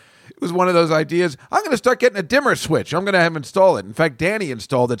 And it was one of those ideas. I'm going to start getting a dimmer switch. I'm going to have install it. In fact, Danny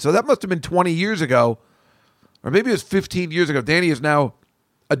installed it. So that must have been 20 years ago. Or maybe it was 15 years ago. Danny is now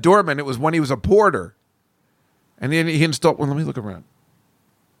a doorman. It was when he was a porter. And then he installed... Well, let me look around.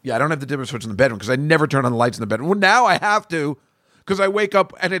 Yeah, I don't have the dimmer switch in the bedroom because I never turn on the lights in the bedroom. Well, now I have to because I wake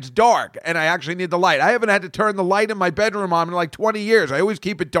up and it's dark and I actually need the light. I haven't had to turn the light in my bedroom on in like 20 years. I always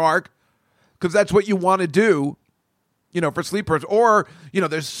keep it dark because that's what you want to do, you know, for sleepers. Or, you know,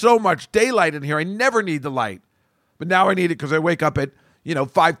 there's so much daylight in here. I never need the light. But now I need it because I wake up at,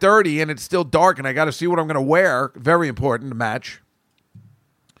 5:30 and it's still dark and I got to see what I'm going to wear. Very important to match.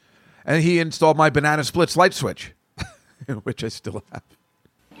 And he installed my banana splits light switch, which I still have.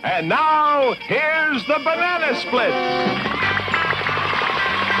 And now, here's the banana split.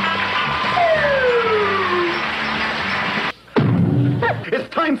 It's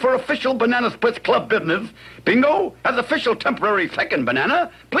time for official Banana Splits Club business. Bingo, as official temporary second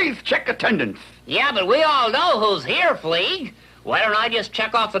banana, please check attendance. Yeah, but we all know who's here, Fleeg. Why don't I just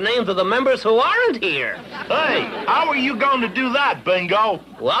check off the names of the members who aren't here? Hey, how are you going to do that, Bingo?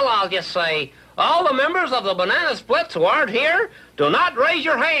 Well, I'll just say, all the members of the Banana Splits who aren't here, do not raise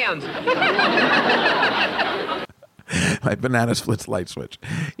your hands. My banana splits light switch.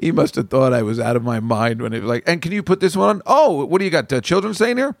 He must have thought I was out of my mind when he was like, and can you put this one on? Oh, what do you got? Children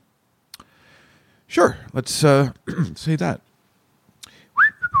staying here? Sure. Let's see that.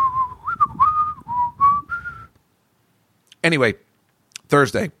 Anyway,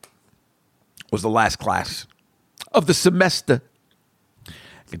 Thursday was the last class of the semester. I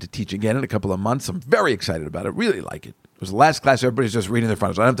get to teach again in a couple of months. I'm very excited about it. Really like it. It was the last class. Everybody's just reading their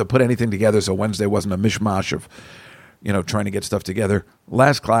finals. I don't have to put anything together, so Wednesday wasn't a mishmash of, trying to get stuff together.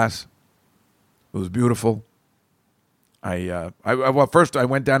 Last class. It was beautiful. First I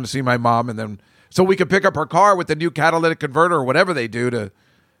went down to see my mom, and then so we could pick up her car with the new catalytic converter or whatever they do to.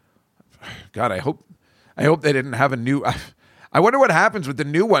 God, I hope they didn't have a new. I wonder what happens with the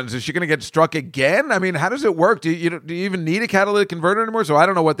new ones. Is she going to get struck again? I mean, how does it work? Do you even need a catalytic converter anymore? So I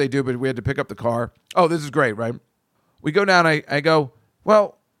don't know what they do, but we had to pick up the car. Oh, this is great, right? We go down. I go,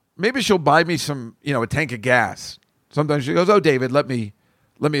 well, maybe she'll buy me some, a tank of gas. Sometimes she goes, oh, David, let me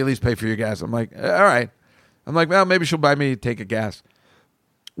at least pay for your gas. I'm like, all right. I'm like, well, maybe she'll buy me a tank of gas.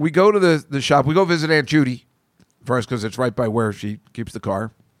 We go to the shop. We go visit Aunt Judy first because it's right by where she keeps the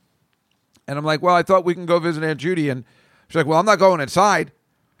car. And I'm like, well, I thought we can go visit Aunt Judy. And she's like, well, I'm not going inside.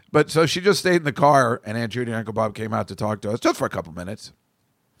 But so she just stayed in the car, and Aunt Judy and Uncle Bob came out to talk to us just for a couple minutes.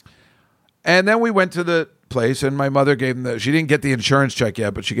 And then we went to the place, and my mother gave them she didn't get the insurance check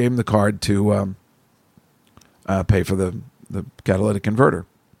yet, but she gave him the card to pay for the catalytic converter,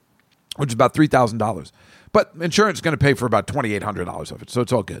 which is about $3,000. But insurance is going to pay for about $2,800 of it, so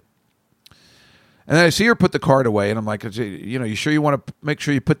it's all good. And then I see her put the card away, and I'm like, you sure you want to make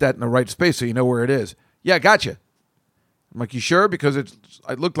sure you put that in the right space so you know where it is? Yeah, gotcha. I'm like, you sure? Because it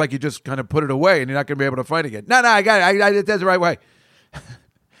looked like you just kind of put it away, and you're not going to be able to find it again. No, I got it. I did the right way.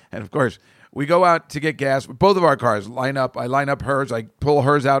 And, of course, we go out to get gas. Both of our cars line up. I line up hers. I pull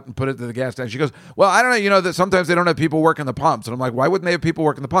hers out and put it to the gas tank. She goes, well, I don't know. That sometimes they don't have people working the pumps. And I'm like, why wouldn't they have people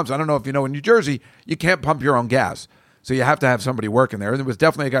working the pumps? I don't know if you know, in New Jersey, you can't pump your own gas. So you have to have somebody working there. And there was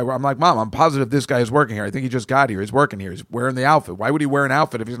definitely a guy where I'm like, Mom, I'm positive this guy is working here. I think he just got here. He's working here. He's wearing the outfit. Why would he wear an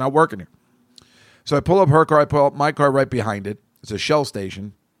outfit if he's not working here? So I pull up her car. I pull up my car right behind it. It's a Shell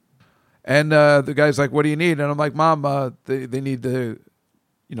station. And the guy's like, what do you need? And I'm like, Mom, they need the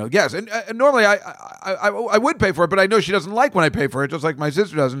gas. And normally I would pay for it, but I know she doesn't like when I pay for it, just like my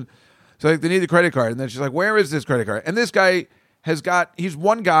sister doesn't. So they need the credit card. And then she's like, where is this credit card? And this guy he's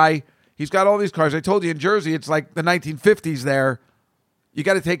one guy. He's got all these cars. I told you in Jersey, it's like the 1950s there. You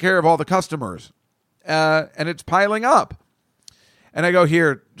got to take care of all the customers. And it's piling up. And I go,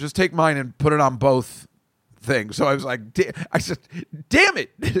 here, just take mine and put it on both things. So I was like, I said, damn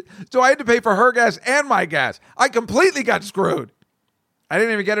it. So I had to pay for her gas and my gas. I completely got screwed. I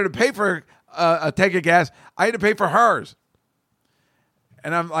didn't even get her to pay for a tank of gas. I had to pay for hers.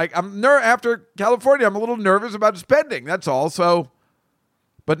 And I'm like, after California, I'm a little nervous about spending. That's all. So,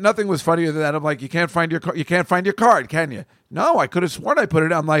 but nothing was funnier than that. I'm like, you can't find your card, can you? No, I could have sworn I put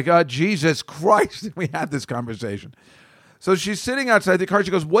it. I'm like, Jesus Christ. We had this conversation. So she's sitting outside the car.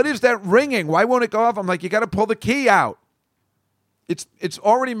 She goes, what is that ringing? Why won't it go off? I'm like, you got to pull the key out. It's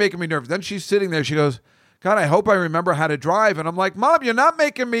already making me nervous. Then she's sitting there. She goes, God, I hope I remember how to drive. And I'm like, Mom, you're not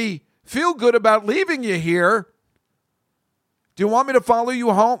making me feel good about leaving you here. Do you want me to follow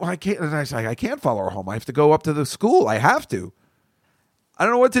you home? I can't. And I say, I can't follow her home. I have to go up to the school. I have to. I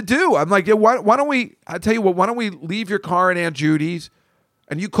don't know what to do. I'm like, why don't we, I tell you what, why don't we leave your car in Aunt Judy's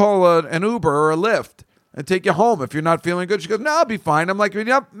and you call an Uber or a Lyft and take you home if you're not feeling good. She goes, no, I'll be fine. I'm like, you're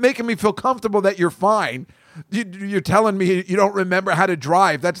not making me feel comfortable that you're fine. You're telling me you don't remember how to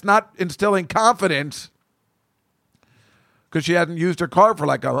drive. That's not instilling confidence. Because she hadn't used her car for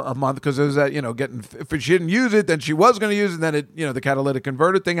like a month because it was that, if she didn't use it, then she was going to use it. And then the catalytic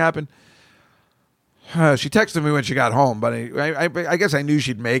converter thing happened. She texted me when she got home, but I guess I knew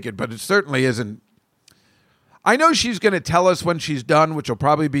she'd make it, but it certainly isn't. I know she's going to tell us when she's done, which will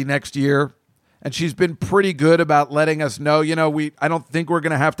probably be next year. And she's been pretty good about letting us know, I don't think we're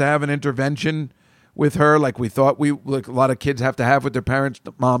going to have an intervention with her like we thought like a lot of kids have to have with their parents.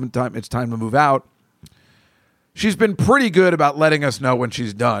 Mom, it's time to move out. She's been pretty good about letting us know when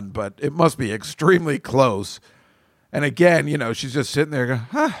she's done, but it must be extremely close. And again, she's just sitting there going,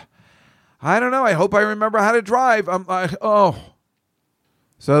 I don't know. I hope I remember how to drive. I'm like, oh.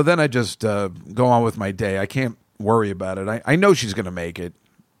 So then I just go on with my day. I can't worry about it. I know she's going to make it.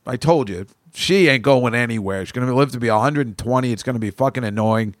 I told you. She ain't going anywhere. She's going to live to be 120. It's going to be fucking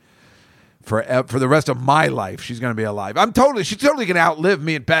annoying for the rest of my life. She's going to be alive. She's totally going to outlive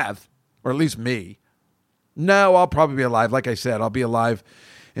me and Beth, or at least me. No, I'll probably be alive. Like I said, I'll be alive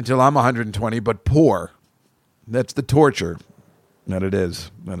until I'm 120, but poor. That's the torture that it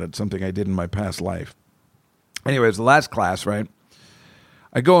is. And it's something I did in my past life. Anyways, the last class, right?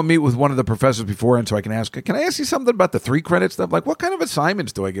 I go and meet with one of the professors before, and so I can ask, can I ask you something about the 3 credit stuff? Like, what kind of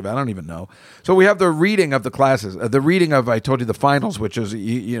assignments do I give? I don't even know. So we have the reading of the classes, the reading of, I told you, the finals, which is,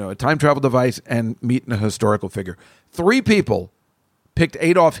 a time travel device and meeting a historical figure. 3 people picked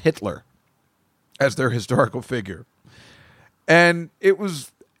Adolf Hitler as their historical figure. And it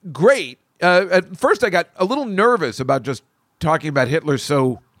was great. At first, I got a little nervous about just talking about Hitler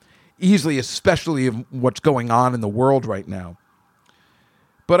so easily, especially of what's going on in the world right now.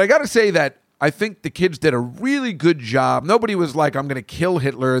 But I got to say that I think the kids did a really good job. Nobody was like, I'm going to kill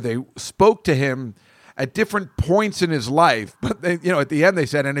Hitler. They spoke to him at different points in his life. But they, at the end they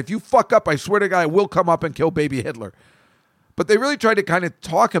said, and if you fuck up, I swear to God, I will come up and kill baby Hitler. But they really tried to kind of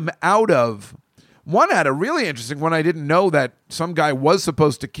talk him out of. One had a really interesting one. I didn't know that some guy was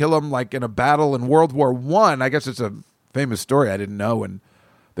supposed to kill him like in a battle in World War I. I guess it's a famous story I didn't know. And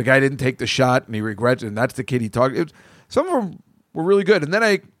the guy didn't take the shot and he regrets it. And that's the kid he talked. Some of them were really good.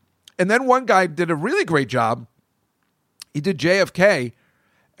 And then one guy did a really great job. He did JFK,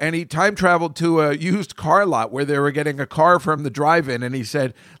 and he time traveled to a used car lot where they were getting a car from the drive-in, and he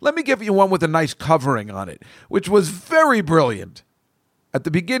said, let me give you one with a nice covering on it, which was very brilliant. At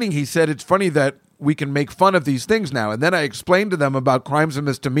the beginning, he said, it's funny that we can make fun of these things now. And then I explained to them about Crimes and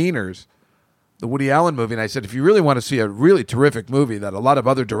Misdemeanors, the Woody Allen movie, and I said, if you really want to see a really terrific movie that a lot of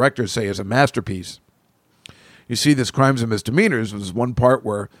other directors say is a masterpiece, you see this Crimes and Misdemeanors. There's one part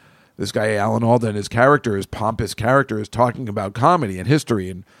where this guy, Alan Alda, his pompous character, is talking about comedy and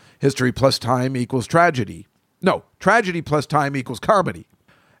history plus time equals tragedy. No, tragedy plus time equals comedy.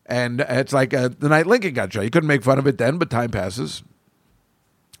 And it's like the night Lincoln got shot. You couldn't make fun of it then, but time passes,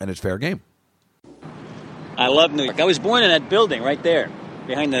 and it's fair game. I love New York. I was born in that building right there,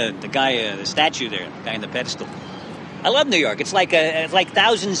 behind the guy, the statue there, the guy in the pedestal. I love New York. It's like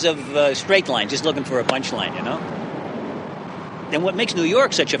thousands of straight lines just looking for a punchline, And what makes New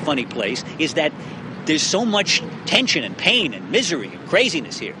York such a funny place is that there's so much tension and pain and misery and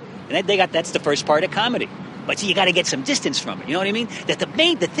craziness here. And that's the first part of comedy. But see, you got to get some distance from it. You know what I mean? That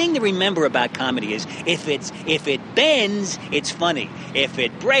the thing to remember about comedy is if it bends, it's funny. If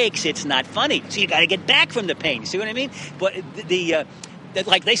it breaks, it's not funny. So you got to get back from the pain. You see what I mean? But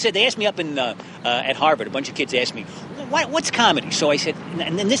like they said, they asked me up in at Harvard. A bunch of kids asked me, "What's comedy?" So I said,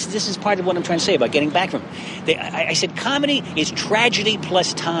 and then this is part of what I'm trying to say about getting back from. I said, comedy is tragedy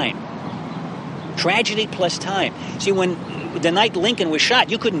plus time. Tragedy plus time. See, when the night Lincoln was shot,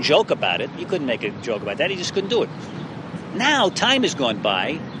 you couldn't joke about it. You couldn't make a joke about that. You just couldn't do it. Now time has gone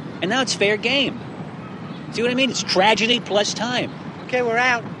by, and now it's fair game. See what I mean? It's tragedy plus time. Okay, we're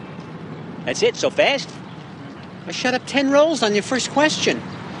out. That's it? So fast? I shut up 10 rolls on your first question.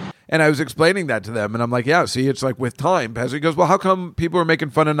 And I was explaining that to them, and I'm like, yeah, see, it's like with time. He goes, well, how come people are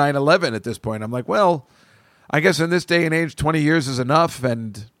making fun of 9/11 at this point? I'm like, well, I guess in this day and age, 20 years is enough,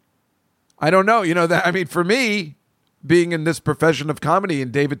 and I don't know. For me, being in this profession of comedy,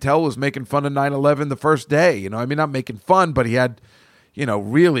 and David Tell was making fun of 9/11 the first day. Not making fun, but he had,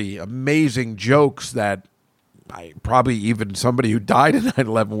 really amazing jokes that probably even somebody who died in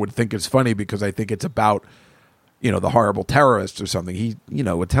 9/11 would think is funny because I think it's about, the horrible terrorists or something. He,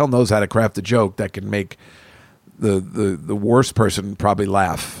 Attell knows how to craft a joke that can make the worst person probably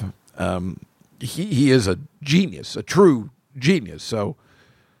laugh. He is a genius, a true genius. So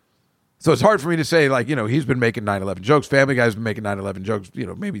it's hard for me to say, like, he's been making 9/11 jokes. Family Guy's been making 9/11 jokes,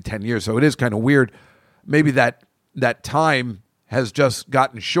 maybe 10 years. So it is kind of weird. Maybe that time has just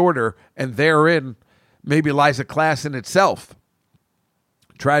gotten shorter, and therein maybe lies a class in itself.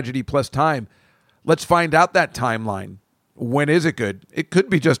 Tragedy plus time. Let's find out that timeline. When is it good? It could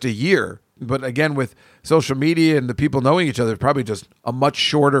be just a year. But again, with social media and the people knowing each other, it's probably just a much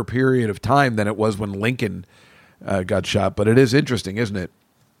shorter period of time than it was when Lincoln got shot. But it is interesting, isn't it,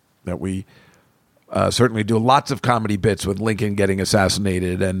 that we certainly do lots of comedy bits with Lincoln getting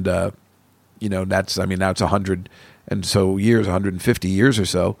assassinated. And, now it's 100 and so years, 150 years or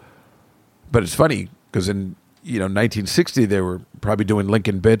so. But it's funny because in 1960 they were probably doing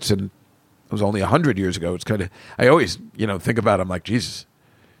Lincoln bits, and it was only 100 years ago. It's kind of, I always think about it, I'm like, Jesus,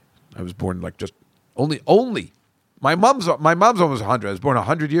 I was born like just only my mom's almost 100. I was born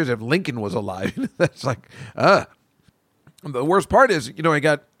 100 years after Lincoln was alive. That's like the worst part is I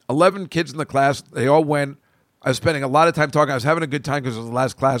got 11 kids in the class. They all went. I was spending a lot of time talking. I was having a good time because it was the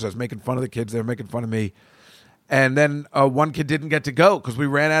last class. I was making fun of the kids. They were making fun of me. And then one kid didn't get to go because we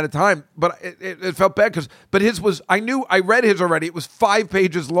ran out of time. But it felt bad but his was, I read his already. It was 5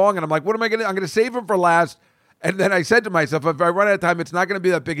 pages long. And I'm like, what am I going to do? I'm going to save him for last. And then I said to myself, if I run out of time, it's not going to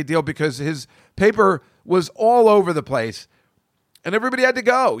be that big a deal because his paper was all over the place. And everybody had to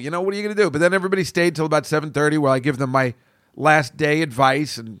go. What are you going to do? But then everybody stayed till about 7:30 where I give them my last day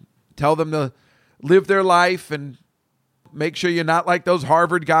advice and tell them to live their life and make sure you're not like those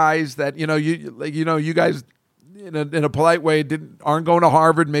Harvard guys that, you guys in a polite way aren't going to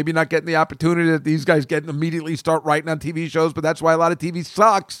Harvard, maybe not getting the opportunity that these guys get and immediately start writing on TV shows. But that's why a lot of TV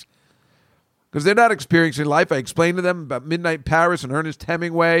sucks because they're not experiencing life. I explained to them about Midnight Paris and Ernest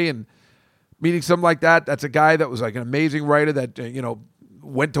Hemingway and meeting something like that. That's a guy that was like an amazing writer that,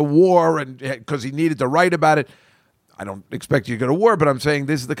 went to war and because he needed to write about it. I don't expect you to go to war, but I'm saying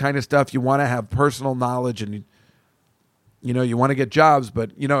this is the kind of stuff you want to have personal knowledge and, you want to get jobs.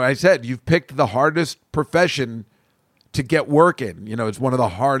 But, I said, you've picked the hardest profession to get work in. It's one of the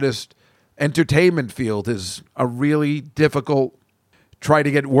hardest. Entertainment field is a really difficult try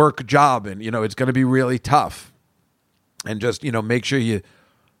to get work job. And, it's going to be really tough. And just, make sure you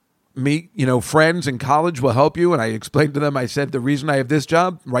meet, friends in college will help you. And I explained to them, I said, the reason I have this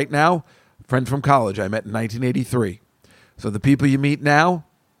job right now, friend from college I met in 1983. So the people you meet now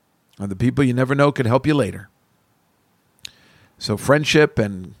are the people you never know could help you later. So friendship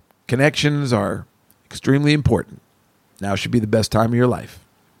and connections are extremely important. Now should be the best time of your life,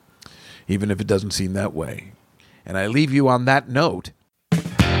 even if it doesn't seem that way. And I leave you on that note.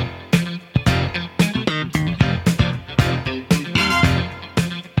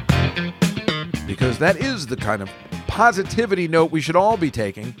 Because that is the kind of positivity note we should all be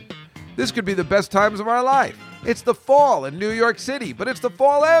taking. This could be the best times of our life. It's the fall in New York City, but it's the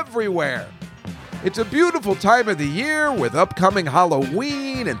fall everywhere. It's a beautiful time of the year with upcoming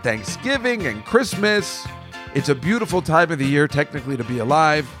Halloween and Thanksgiving and Christmas. It's a beautiful time of the year, technically, to be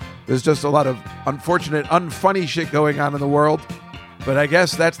alive. There's just a lot of unfortunate, unfunny shit going on in the world. But I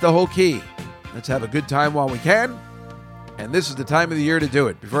guess that's the whole key. Let's have a good time while we can. And this is the time of the year to do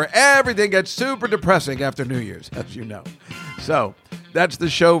it, before everything gets super depressing after New Year's, as you know. So that's the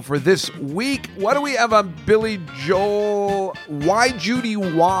show for this week. What do we have on Billy Joel? Why Judy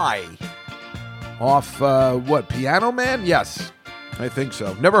Why? Off, Piano Man? Yes, I think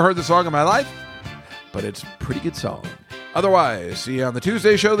so. Never heard the song in my life, but it's a pretty good song. Otherwise, see you on the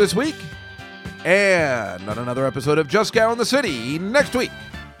Tuesday show this week, and on another episode of Just Gal in the City next week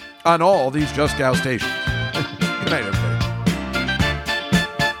on all these Just Gal stations.